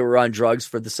can see they were on drugs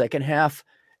for the second half.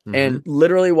 And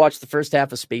literally watch the first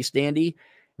half of Space Dandy.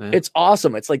 Yeah. It's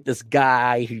awesome. It's like this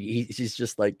guy, he's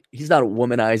just like, he's not a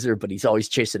womanizer, but he's always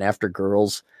chasing after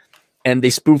girls. And they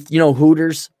spoof,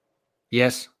 Hooters?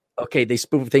 Yes. Okay, they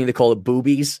spoof a thing, they call it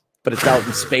boobies, but it's out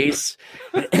in space.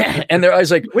 And they're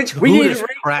always like, which Hooters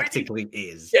practically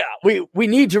is. Yeah, we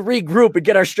need to regroup and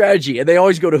get our strategy. And they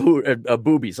always go to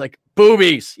boobies, like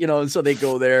boobies, and so they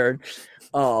go there.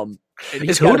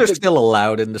 Is Hooters still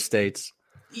allowed in the States?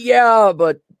 Yeah,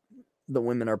 but the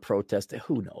women are protesting.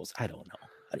 Who knows? I don't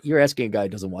know. You're asking a guy who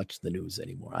doesn't watch the news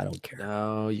anymore. I don't care.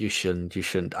 No, you shouldn't. You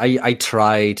shouldn't. I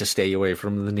try to stay away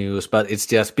from the news, but it's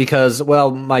just because,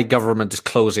 well, my government is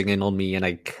closing in on me, and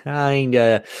I kind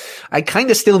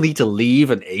of still need to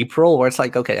leave in April, where it's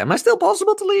like, okay, am I still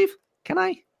possible to leave? Can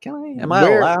I? Am I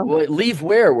allowed? Leave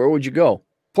where? Where would you go?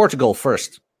 Portugal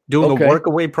first. Doing a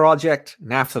workaway project,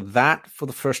 and after that, for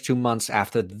the first 2 months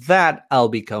after that, I'll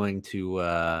be coming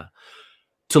to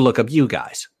look up you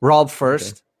guys. Rob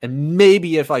first, and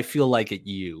maybe if I feel like it,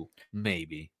 you.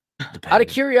 Maybe. Depending. Out of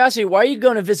curiosity, why are you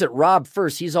going to visit Rob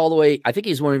first? He's all the way, I think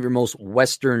he's one of your most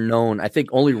Western known. I think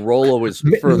only Rolo is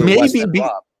further west than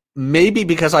Rob. Maybe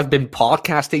because I've been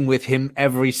podcasting with him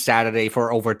every Saturday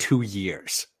for over 2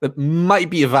 years. That might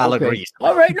be a valid reason.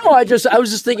 All right. No, I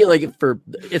was just thinking like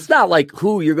it's not like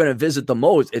who you're going to visit the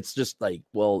most. It's just like,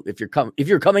 well, if you're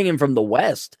coming in from the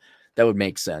West, that would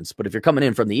make sense. But if you're coming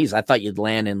in from the East, I thought you'd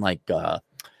land in like,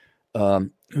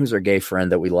 who's our gay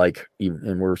friend that we like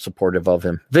and we're supportive of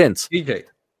him? Vince. TJ.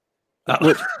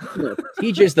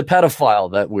 TJ's the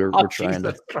pedophile that we're trying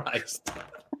Jesus to. Christ.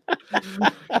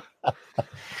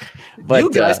 But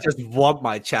you guys just want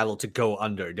my channel to go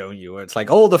under, don't you? It's like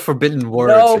all the forbidden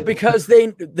words. No, because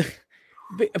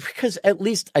because at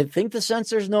least I think the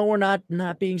censors know we're not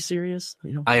being serious.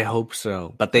 You know? I hope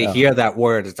so. But they hear that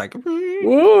word. It's like,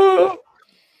 all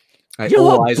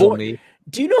eyes on me.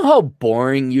 Do you know how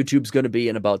boring YouTube's going to be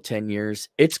in about 10 years?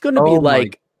 It's going to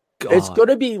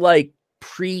be like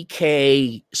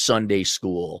pre-K Sunday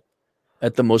school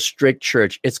at the most strict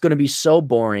church. It's going to be so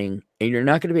boring, and you're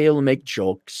not going to be able to make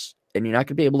jokes, and you're not going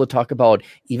to be able to talk about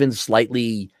even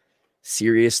slightly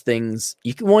serious things.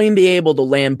 You won't even be able to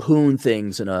lampoon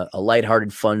things in a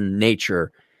lighthearted, fun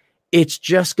nature. It's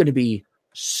just going to be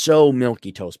so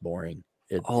milky toast boring.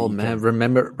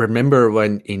 Remember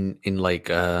when in like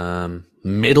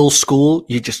middle school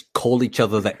you just called each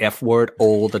other the F word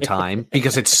all the time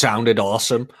because it sounded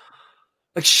awesome?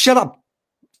 Like, shut up.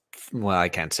 Well, I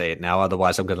can't say it now,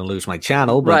 otherwise I'm going to lose my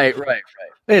channel. But right.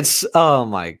 It's, oh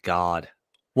my God.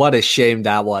 What a shame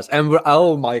that was. And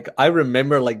I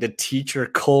remember like the teacher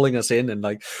calling us in and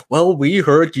like, well, we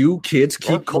heard you kids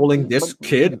keep calling this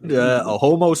kid a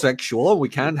homosexual. We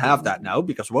can't have that now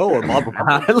because, well, we're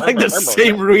like the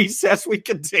same recess we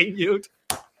continued.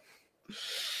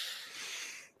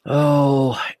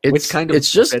 Oh, it's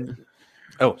just.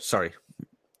 Oh, sorry.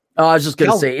 Oh, I was just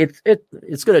gonna say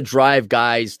it's gonna drive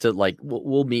guys to like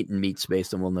we'll meet in meat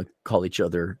space and we'll call each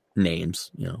other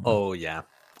names. You know. Oh yeah,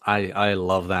 I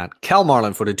love that. Cal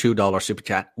Marlin for the $2 super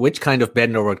chat. Which kind of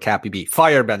bender would Cappy be?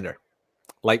 Firebender,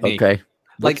 like me. Okay.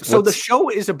 So the show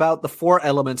is about the 4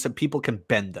 elements and people can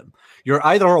bend them. You're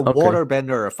either a water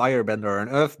bender, a fire bender, an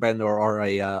earth bender, or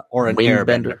an air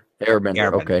bender.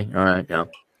 Airbender. Okay. All right. Yeah.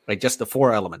 Like just the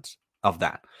 4 elements of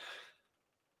that.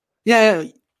 Yeah.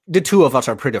 The 2 of us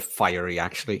are pretty fiery,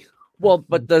 actually. Well,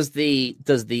 but does the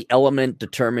element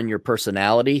determine your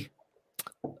personality?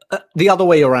 The other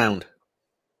way around.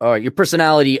 All right, your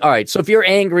personality. All right, so if you're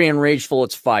angry and rageful,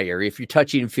 it's fire. If you're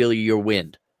touchy and feely, you're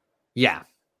wind. Yeah,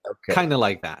 kind of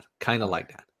like that.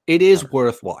 It is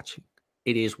worth watching.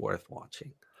 Okay.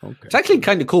 It's actually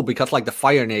kind of cool because, like, the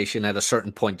Fire Nation at a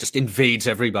certain point just invades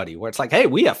everybody. Where it's like, hey,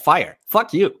 we have fire.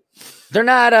 Fuck you. They're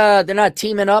not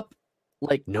teaming up.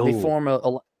 Like, no, they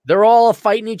form they're all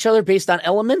fighting each other based on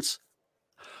elements?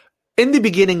 In the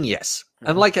beginning, yes.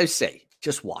 And like I say,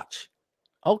 just watch.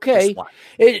 Okay. Just watch.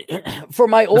 For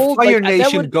my old... The Fire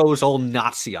Nation goes all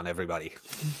Nazi on everybody.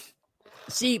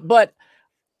 See, but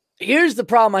here's the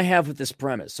problem I have with this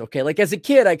premise, okay? Like, as a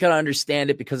kid, I could understand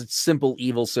it because it's simple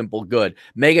evil, simple good.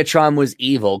 Megatron was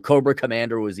evil. Cobra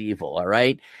Commander was evil, all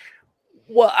right?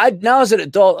 Well, now as an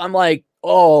adult, I'm like,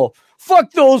 oh...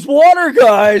 Fuck those water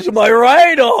guys, am I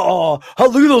right? Oh,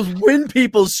 look at those wind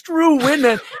people. Screw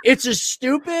wind. It's as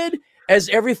stupid as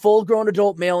every full-grown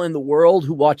adult male in the world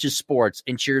who watches sports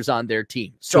and cheers on their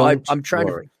team. So I'm trying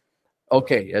to.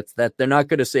 Okay, it's that they're not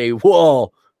going to say,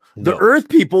 "Whoa, the Earth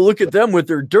people, look at them with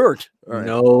their dirt." Right.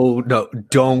 No,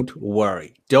 don't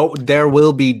worry. There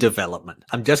will be development.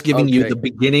 I'm just giving you the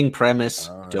beginning premise.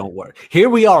 Don't worry. Here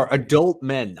we are, adult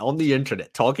men on the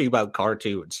internet talking about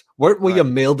cartoons. Weren't we a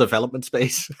male development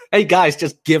space? Hey guys,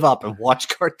 just give up and watch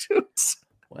cartoons.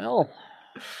 Well,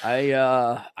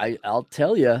 I'll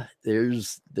tell you.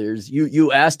 There's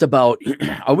you asked about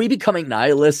are we becoming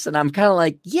nihilists, and I'm kind of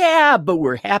like, yeah, but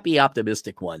we're happy,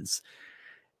 optimistic ones.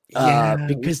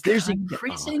 Because there's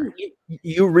increasing,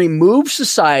 you remove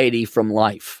society from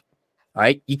life, All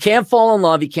right. You can't fall in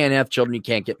love. You can't have children. You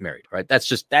can't get married. Right. That's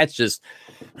just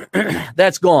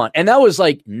that's gone. And that was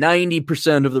like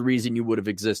 90% of the reason you would have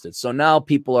existed. So now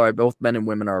people are, both men and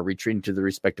women, are retreating to their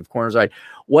respective corners. Right.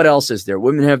 What else is there?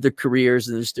 Women have their careers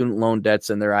and their student loan debts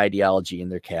and their ideology and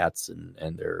their cats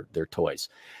and their toys.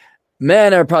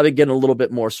 Men are probably getting a little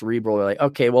bit more cerebral. They're like,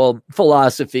 okay, well,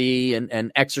 philosophy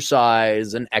and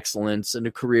exercise and excellence and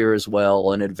a career as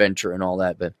well and adventure and all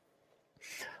that.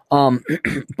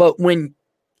 But when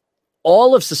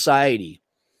all of society,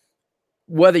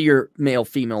 whether you're male,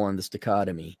 female in this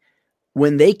dichotomy,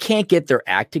 when they can't get their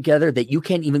act together, that you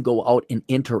can't even go out and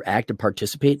interact and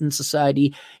participate in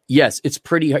society, yes, it's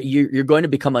pretty hard. You're going to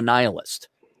become a nihilist,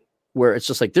 where it's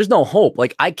just like, there's no hope.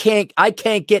 Like I can't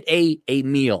get a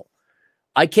meal.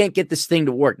 I can't get this thing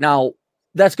to work. Now,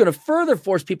 that's going to further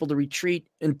force people to retreat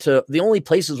into the only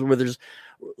places where there's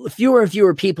fewer and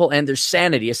fewer people and there's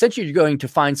sanity. Essentially, you're going to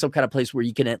find some kind of place where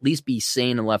you can at least be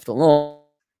sane and left alone.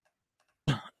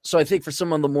 So I think for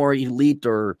some of the more elite,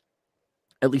 or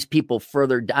at least people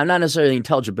further down, not necessarily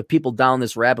intelligent, but people down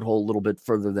this rabbit hole a little bit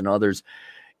further than others,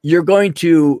 you're going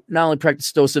to not only practice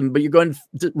stoicism, but you're going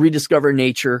to rediscover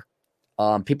nature.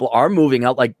 People are moving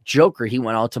out, like Joker. He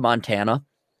went out to Montana.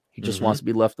 He just wants to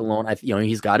be left alone.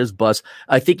 He's got his bus.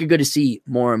 I think you're going to see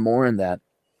more and more in that.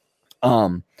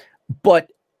 But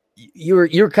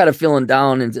you're kind of feeling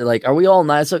down and like, are we all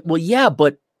nice? Like, well, yeah,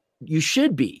 but you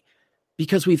should be,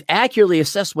 because we've accurately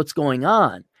assessed what's going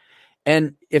on.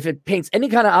 And if it paints any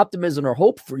kind of optimism or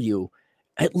hope for you,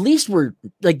 at least we're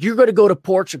like, you're going to go to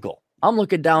Portugal. I'm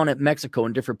looking down at Mexico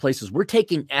and different places. We're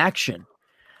taking action.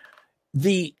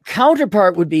 The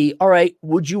counterpart would be, all right,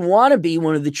 would you want to be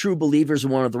one of the true believers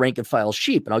and one of the rank and file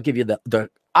sheep? And I'll give you the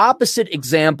opposite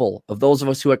example of those of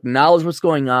us who acknowledge what's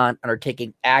going on and are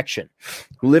taking action,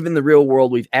 who live in the real world.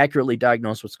 We've accurately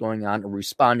diagnosed what's going on and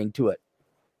responding to it.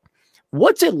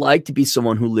 What's it like to be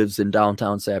someone who lives in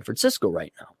downtown San Francisco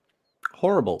right now?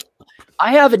 Horrible.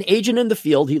 I have an agent in the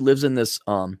field. He lives in this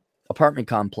apartment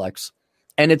complex,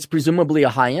 and it's presumably a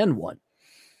high-end one.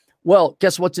 Well,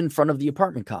 guess what's in front of the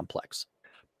apartment complex?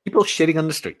 People shitting on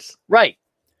the streets. Right.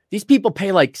 These people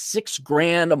pay like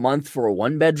 $6,000 a month for a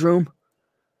 1-bedroom.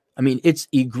 I mean, it's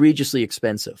egregiously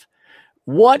expensive.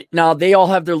 What? Now, they all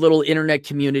have their little internet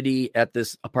community at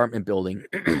this apartment building.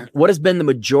 What has been the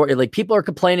majority? Like, people are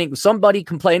complaining. Somebody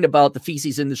complained about the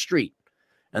feces in the street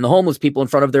and the homeless people in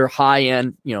front of their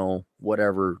high-end,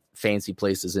 whatever fancy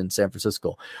places in San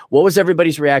Francisco. What was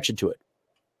everybody's reaction to it?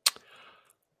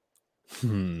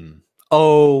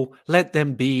 Oh, let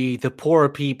them be. The poor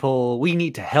people. We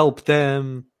need to help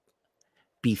them.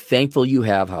 Be thankful you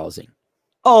have housing.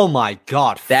 Oh my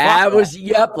God. That was,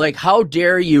 yep. Like, how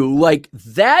dare you? Like,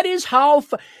 that is how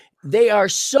they are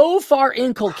so far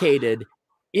inculcated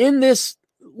in this,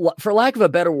 for lack of a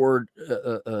better word,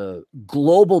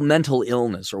 global mental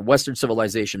illness, or Western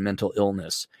civilization mental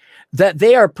illness, that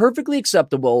they are perfectly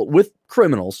acceptable with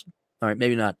criminals. All right,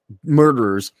 maybe not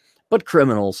murderers, but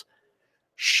criminals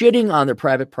shitting on their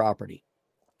private property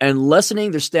and lessening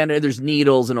their standard. There's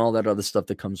needles and all that other stuff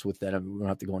that comes with that. We don't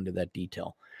have to go into that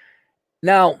detail.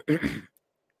 Now,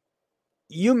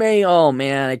 you may, oh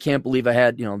man, I can't believe I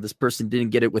had, this person didn't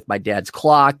get it with my dad's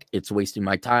clock. It's wasting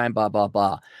my time, blah, blah,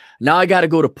 blah. Now I got to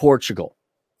go to Portugal.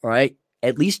 All right.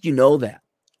 At least you know that.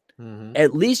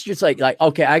 At least you're like,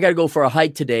 okay, I got to go for a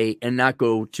hike today and not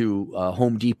go to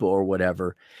Home Depot or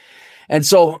whatever. And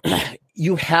so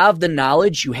you have the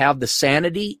knowledge, you have the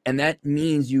sanity, and that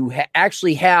means you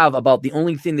actually have about the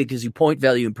only thing that gives you point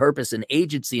value and purpose and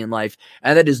agency in life,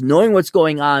 and that is knowing what's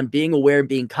going on, being aware, and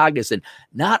being cognizant,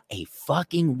 not a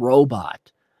fucking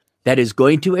robot that is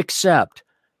going to accept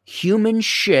human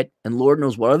shit and Lord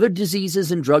knows what other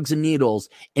diseases and drugs and needles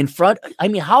in front. I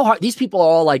mean, how hard these people are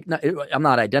all like, I'm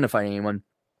not identifying anyone,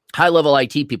 high level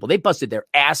IT people. They busted their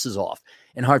asses off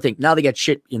and hard thing. Now they got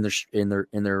shit in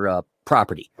their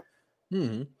property.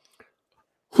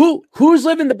 Who's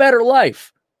living the better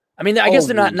life? I mean, I guess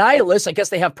they're not nihilists. I guess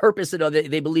they have purpose.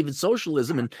 They believe in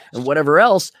socialism and whatever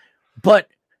else, but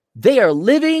they are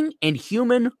living in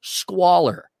human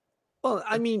squalor. Well,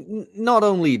 I mean, not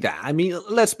only that. I mean,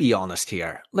 let's be honest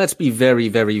here. Let's be very,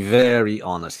 very, very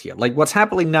honest here. Like what's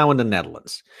happening now in the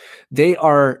Netherlands, they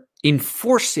are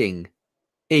enforcing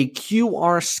a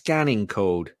QR scanning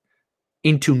code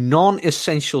into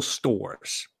non-essential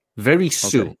stores very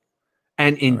soon. Okay.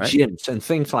 And in gyms and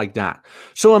things like that.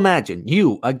 So imagine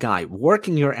you, a guy,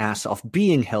 working your ass off,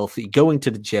 being healthy, going to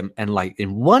the gym, and like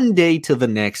in one day to the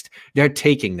next, they're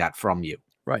taking that from you.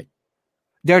 Right.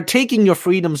 They're taking your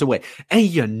freedoms away. And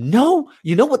you know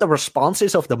what the response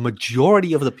is of the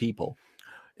majority of the people?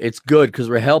 It's good because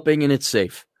we're helping and it's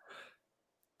safe.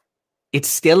 It's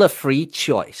still a free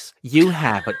choice. You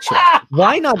have a choice.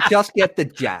 Why not just get the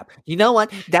jab? You know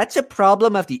what? That's a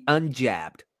problem of the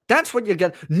unjabbed. That's what you're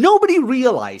going to. Nobody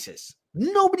realizes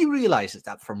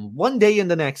that from one day in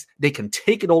the next, they can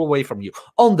take it all away from you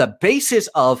on the basis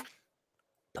of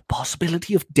the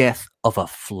possibility of death of a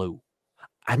flu.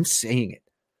 I'm saying it.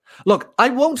 Look, I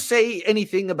won't say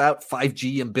anything about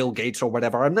 5G and Bill Gates or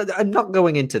whatever. I'm not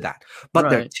going into that. But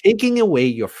they're taking away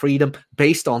your freedom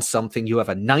based on something you have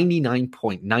a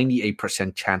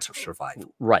 99.98% chance of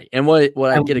survival. Right. And what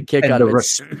I get a kick out of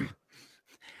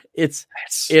it, it's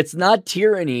not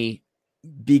tyranny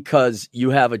because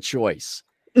you have a choice.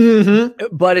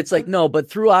 Mm-hmm. But it's like, no, but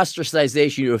through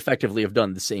ostracization, you effectively have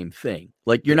done the same thing.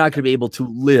 Like, you're not going to be able to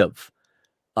live.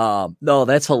 No,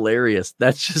 that's hilarious.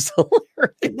 That's just hilarious.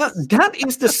 That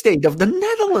is the state of the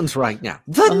Netherlands right now.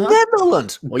 The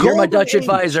Netherlands. Well, you're my Dutch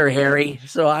advisor, Harry.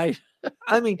 So I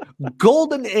mean,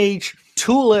 golden age,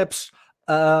 tulips,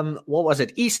 what was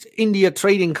it? East India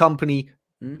Trading Company,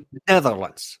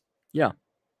 Netherlands. Yeah.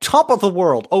 Top of the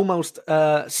world, almost.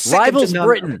 Rivals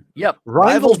Britain. Yep.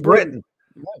 Rivals Britain.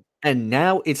 Right. And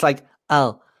now it's like,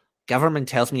 oh, government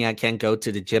tells me I can't go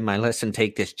to the gym unless I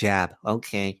take this jab.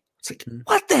 Okay. It's like,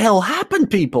 what the hell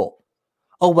happened, people?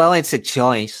 Oh, well, it's a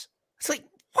choice. It's like,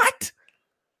 what?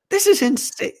 This is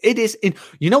insane. It is.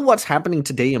 You know what's happening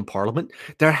today in Parliament?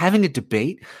 They're having a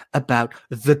debate about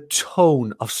the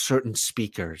tone of certain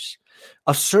speakers,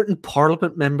 of certain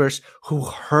Parliament members who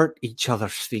hurt each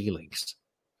other's feelings.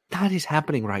 That is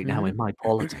happening right now in my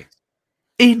politics.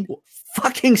 In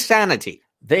fucking sanity.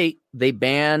 They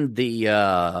banned the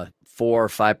 4 or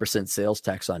 5% sales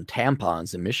tax on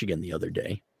tampons in Michigan the other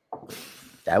day.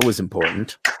 That was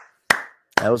important.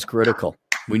 That was critical.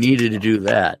 We needed to do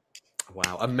that.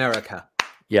 Wow, America.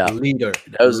 Yeah. Leader.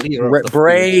 That was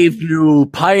brave, new,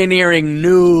 pioneering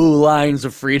new lines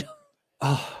of freedom.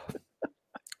 Oh,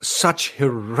 such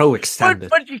heroic standard.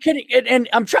 But you're kidding. And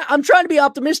I'm trying to be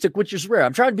optimistic, which is rare.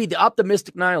 I'm trying to be the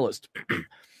optimistic nihilist.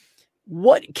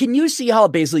 What can you see how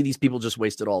basically these people just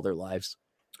wasted all their lives?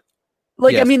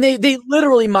 Like, yes. I mean, they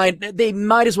literally might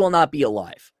as well not be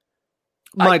alive.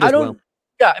 Might as well.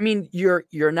 Yeah, I mean,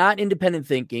 you're not independent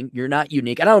thinking. You're not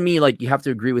unique. I don't mean like you have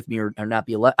to agree with me or not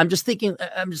be alive. I'm just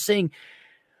saying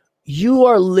you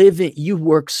are living, you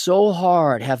work so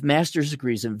hard, have master's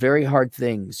degrees in very hard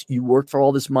things. You work for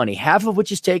all this money, half of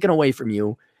which is taken away from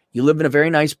you. You live in a very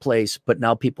nice place, but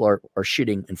now people are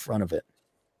shitting in front of it.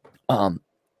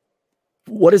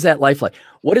 What is that life like?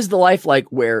 What is the life like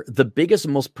where the biggest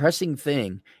and most pressing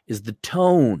thing is the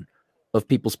tone of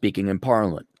people speaking in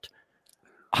Parliament?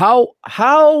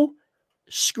 How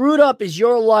screwed up is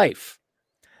your life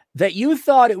that you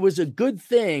thought it was a good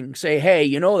thing? Say, hey,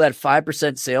 you know, that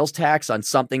 5% sales tax on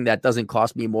something that doesn't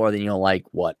cost me more than, like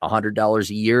what, $100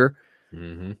 a year.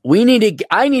 Mm-hmm.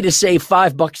 I need to save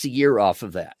 $5 a year off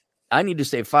of that. I need to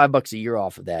save $5 a year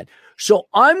off of that. So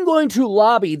I'm going to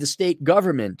lobby the state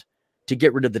government to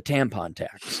get rid of the tampon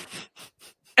tax.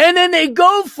 And then they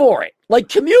go for it. Like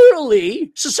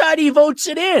communally, society votes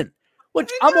it in. Which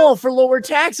I'm all for lower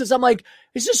taxes. I'm like,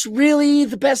 is this really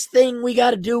the best thing we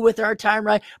got to do with our time,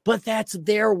 right? But that's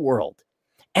their world.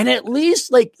 And at least,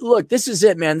 like, look, this is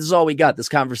it, man. This is all we got, this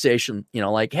conversation.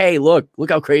 Like, hey, look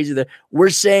how crazy that we're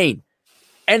saying.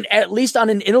 And at least on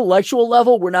an intellectual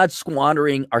level, we're not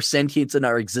squandering our sentience and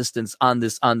our existence on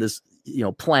this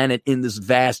planet in this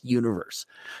vast universe.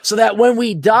 So that when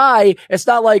we die, it's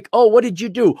not like, oh, what did you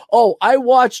do? Oh, I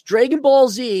watched Dragon Ball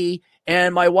Z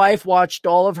and my wife watched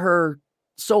all of her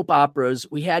soap operas.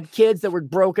 We had kids that were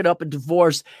broken up and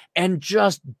divorced and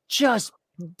just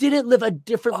didn't live a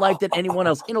different life than anyone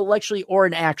else, intellectually or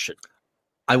in action.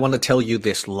 I want to tell you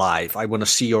this live. I want to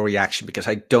see your reaction because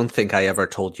I don't think I ever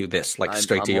told you this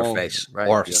straight to your face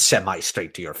or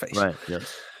semi-straight to your face. Right,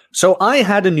 yes. So I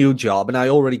had a new job and I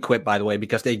already quit, by the way,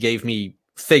 because they gave me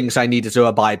things I needed to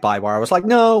abide by where I was like,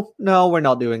 no, we're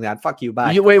not doing that. Fuck you,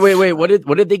 bye. Wait.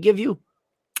 What did they give you?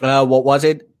 What was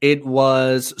it? It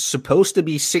was supposed to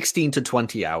be 16 to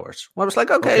 20 hours. Well, I was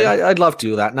like, okay. I'd love to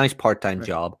do that. Nice part-time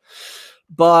job.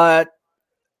 But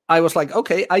I was like,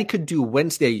 okay, I could do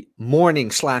Wednesday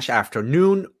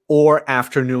morning/afternoon or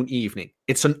afternoon evening.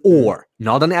 It's an or,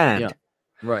 not an and. Yeah.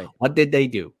 Right. What did they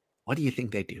do? What do you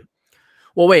think they do?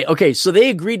 Well, wait. Okay. So they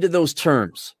agreed to those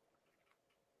terms.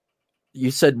 You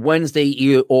said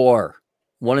Wednesday or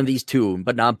one of these two,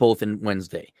 but not both in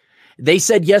Wednesday. They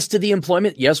said yes to the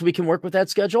employment. Yes, we can work with that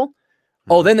schedule.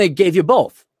 Mm-hmm. Oh, then they gave you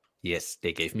both. Yes,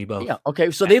 they gave me both. Yeah.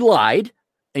 Okay. So they lied.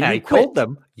 And I told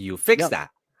them, you fix that.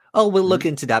 Oh, we'll look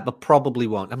into that, but probably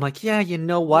won't. I'm like, yeah, you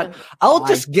know what? I'll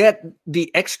just get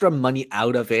the extra money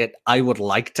out of it I would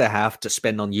like to have to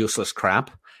spend on useless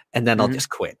crap. and then I'll just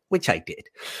quit, which I did.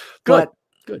 Good. But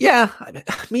Good. yeah, I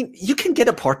mean, you can get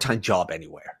a part-time job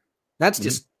anywhere. That's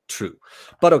just true.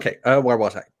 But okay, where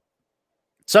was I?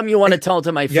 Something you want to tell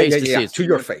to my face to see. To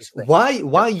your face.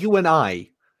 Why you and I,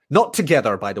 not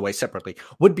together, by the way, separately,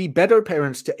 would be better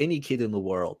parents to any kid in the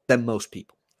world than most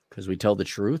people. Because we tell the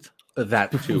truth?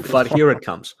 That too. But here it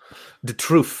comes. The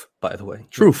truth, by the way.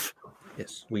 Truth.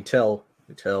 Yes, we tell.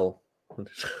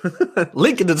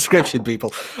 Link in the description,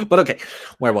 people. But okay,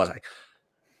 where was I?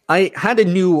 I had a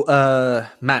new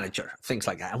manager, things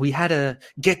like that. We had a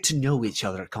get to know each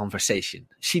other conversation.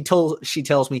 She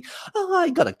tells me, "Oh, I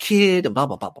got a kid," and blah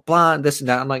blah blah blah blah, and this and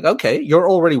that. I'm like, "Okay, you're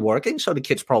already working, so the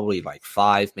kid's probably like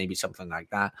 5, maybe something like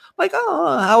that." I'm like,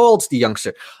 "Oh, how old's the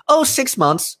youngster?" "Oh, 6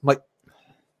 months." I'm like,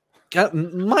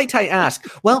 might I ask?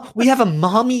 Well, we have a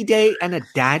mommy day and a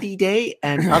daddy day,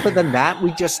 and other than that,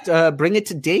 we just bring it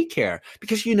to daycare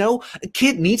because a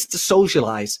kid needs to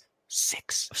socialize.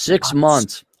 6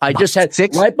 months. I just had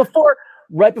 6 right before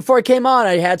I came on.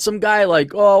 I had some guy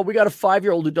like, "Oh, we got a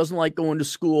 5-year-old who doesn't like going to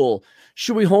school.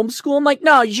 Should we homeschool?" I'm like,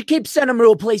 "No, you should keep sending him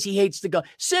to a place he hates to go."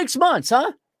 6 months,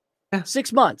 huh? Yeah.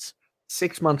 6 months.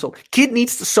 6 months old. Kid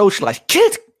needs to socialize.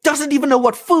 Kid doesn't even know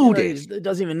what food is.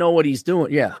 Doesn't even know what he's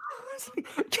doing. Yeah.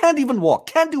 Can't even walk.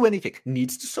 Can't do anything.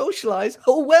 Needs to socialize.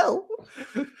 Oh, well.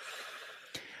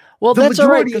 Well, that's all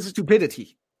right. Because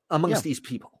stupidity amongst these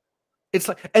people. It's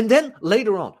like, and then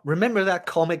later on, remember that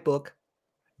comic book?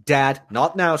 Dad,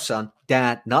 not now, son.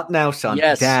 Dad, not now, son.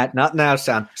 Yes. Dad, not now,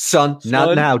 son. Son,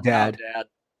 not now, dad.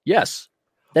 Yes.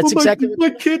 That's exactly what my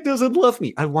kid doesn't love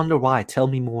me. I wonder why. Tell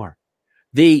me more.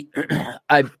 Speaking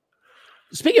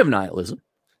of nihilism,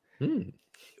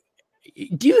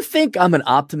 do you think I'm an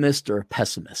optimist or a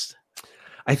pessimist?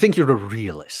 I think you're a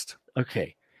realist.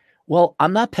 Okay. Well,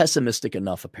 I'm not pessimistic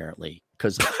enough, apparently,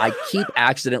 because I keep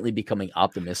accidentally becoming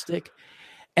optimistic.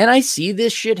 And I see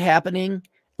this shit happening.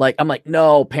 Like, I'm like,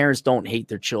 no, parents don't hate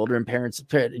their children.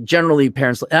 Generally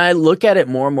parents, and I look at it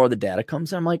more and more, the data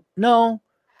comes, and I'm like, no,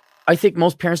 I think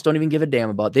most parents don't even give a damn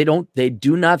about it. They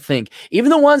do not think, even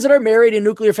the ones that are married in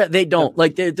nuclear family, they don't.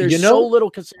 Like, there's so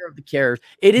little concern of the care.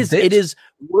 It is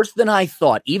worse than I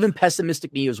thought. Even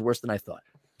pessimistic me is worse than I thought.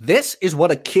 This is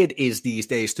what a kid is these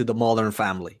days to the modern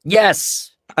family.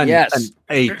 Yes. And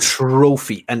a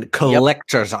trophy and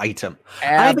collector's item.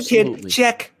 Absolutely. I have a kid.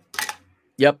 Check.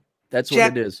 Yep. That's what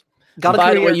it is.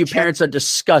 By the way, you parents are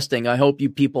disgusting. I hope you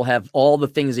people have all the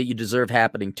things that you deserve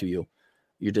happening to you.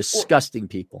 You're disgusting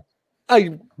people.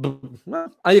 I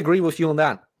agree with you on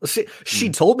that. She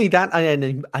told me that,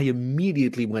 and I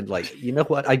immediately went like, you know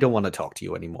what? I don't want to talk to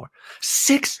you anymore.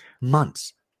 6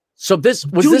 months. So this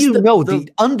was the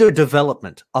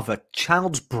underdevelopment of a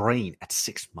child's brain at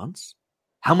 6 months?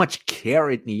 How much care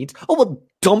it needs? Oh, well,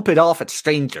 dump it off at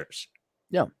strangers.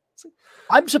 Yeah.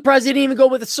 I'm surprised they didn't even go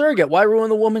with a surrogate. Why ruin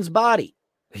the woman's body?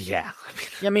 Yeah.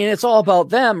 I mean, it's all about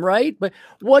them, right? But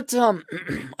what,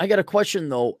 I got a question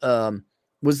though.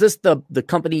 Was this the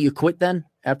company you quit then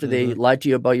after they lied to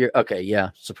you about okay.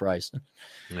 Yeah. Surprised.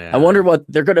 Yeah. I wonder what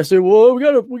they're going to say. Well, we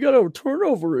got a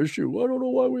turnover issue. I don't know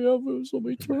why we have so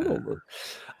many turnover.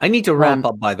 I need to wrap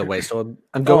up, by the way. So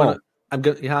I'm going,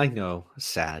 yeah, I know.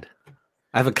 Sad.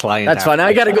 I have a client. That's fine.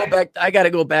 I got to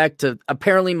go back to,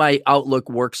 apparently my Outlook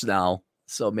works now.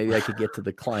 So maybe I could get to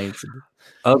the clients.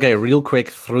 Okay, real quick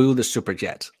through the super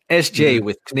chat. SJ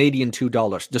with Canadian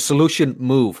 $2. The solution,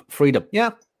 move, freedom.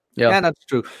 Yeah, that's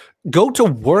true. Go to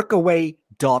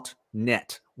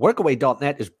workaway.net.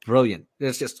 Workaway.net is brilliant.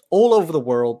 There's just all over the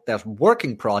world. There's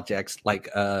working projects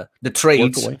like the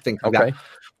trades, things like that.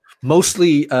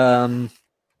 Mostly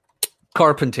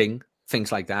carpenting,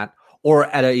 things like that. Or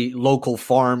at a local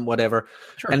farm, whatever.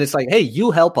 Sure. And it's like, hey, you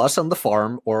help us on the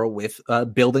farm or with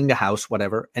building the house,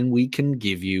 whatever, and we can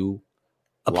give you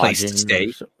a place to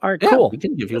stay. All right, cool. We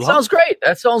can give you that sounds great.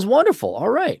 That sounds wonderful. All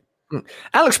right.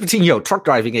 Alex Patino, truck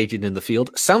driving agent in the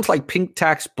field. Sounds like pink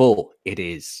tax bull. It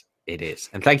is.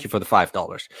 And thank you for the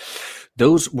 $5.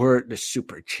 Those were the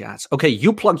super chats. Okay,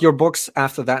 you plug your books.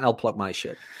 After that, I'll plug my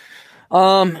shit.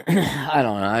 I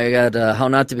don't know. I got How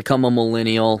Not to Become a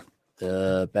Millennial.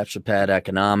 Bachelor Pad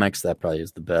Economics, that probably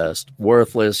is the best.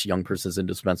 Worthless, Young Person's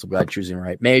Indispensable Guide, Choosing the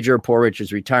Right Major, Poor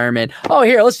Rich's Retirement. Oh,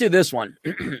 here, let's do this one.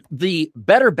 The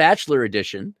Better Bachelor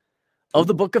edition of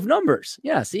the Book of Numbers.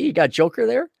 Yeah, see, you got Joker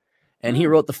there, and he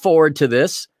wrote the foreword to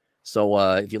this. So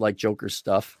if you like Joker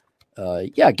stuff,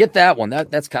 get that one.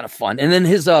 That's kind of fun. And then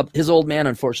his old man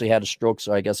unfortunately had a stroke,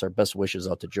 so I guess our best wishes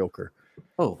out to Joker.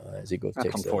 Oh, as he goes,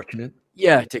 that's unfortunate.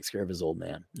 Takes care of his old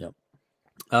man. Yep.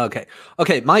 Okay.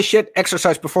 My shit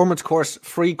exercise performance course,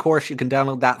 free course. You can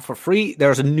download that for free.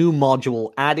 There's a new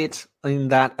module added in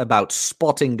that about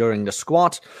spotting during the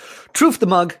squat. Troof the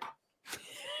mug.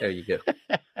 There you go.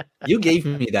 You gave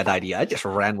me that idea. I just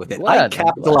ran with it. I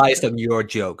capitalized on your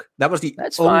joke. That was the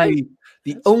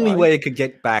only way I could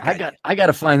get back. I got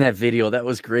to find that video. That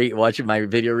was great. Watching my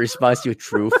video response to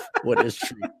Troof. What is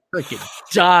Troof? Freaking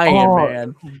dying,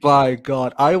 man. My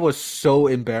God. I was so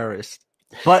embarrassed.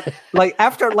 But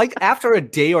after a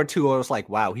day or two, I was like,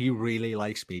 wow, he really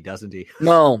likes me, doesn't he?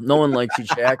 No one likes you,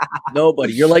 Jack.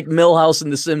 Nobody. You're like Milhouse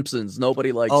and The Simpsons.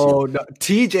 Nobody likes you. Oh, no.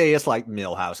 TJ is like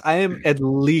Milhouse. I am at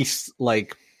least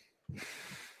like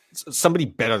somebody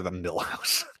better than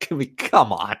Milhouse.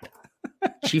 Come on.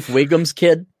 Chief Wiggum's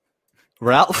kid?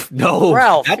 Ralph? No.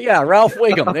 Ralph. Yeah, Ralph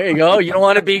Wiggum. There you go. You don't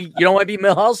want to be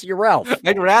Milhouse? You're Ralph.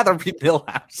 I'd rather be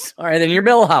Milhouse. All right, then you're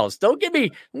Milhouse. Don't give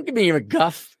me a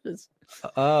guff.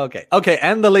 Okay.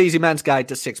 And the Lazy Man's Guide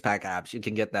to Six-Pack Abs. You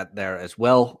can get that there as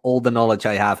well. All the knowledge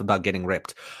I have about getting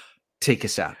ripped. Take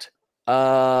us out.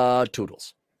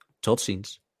 Toodles. Tot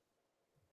ziens.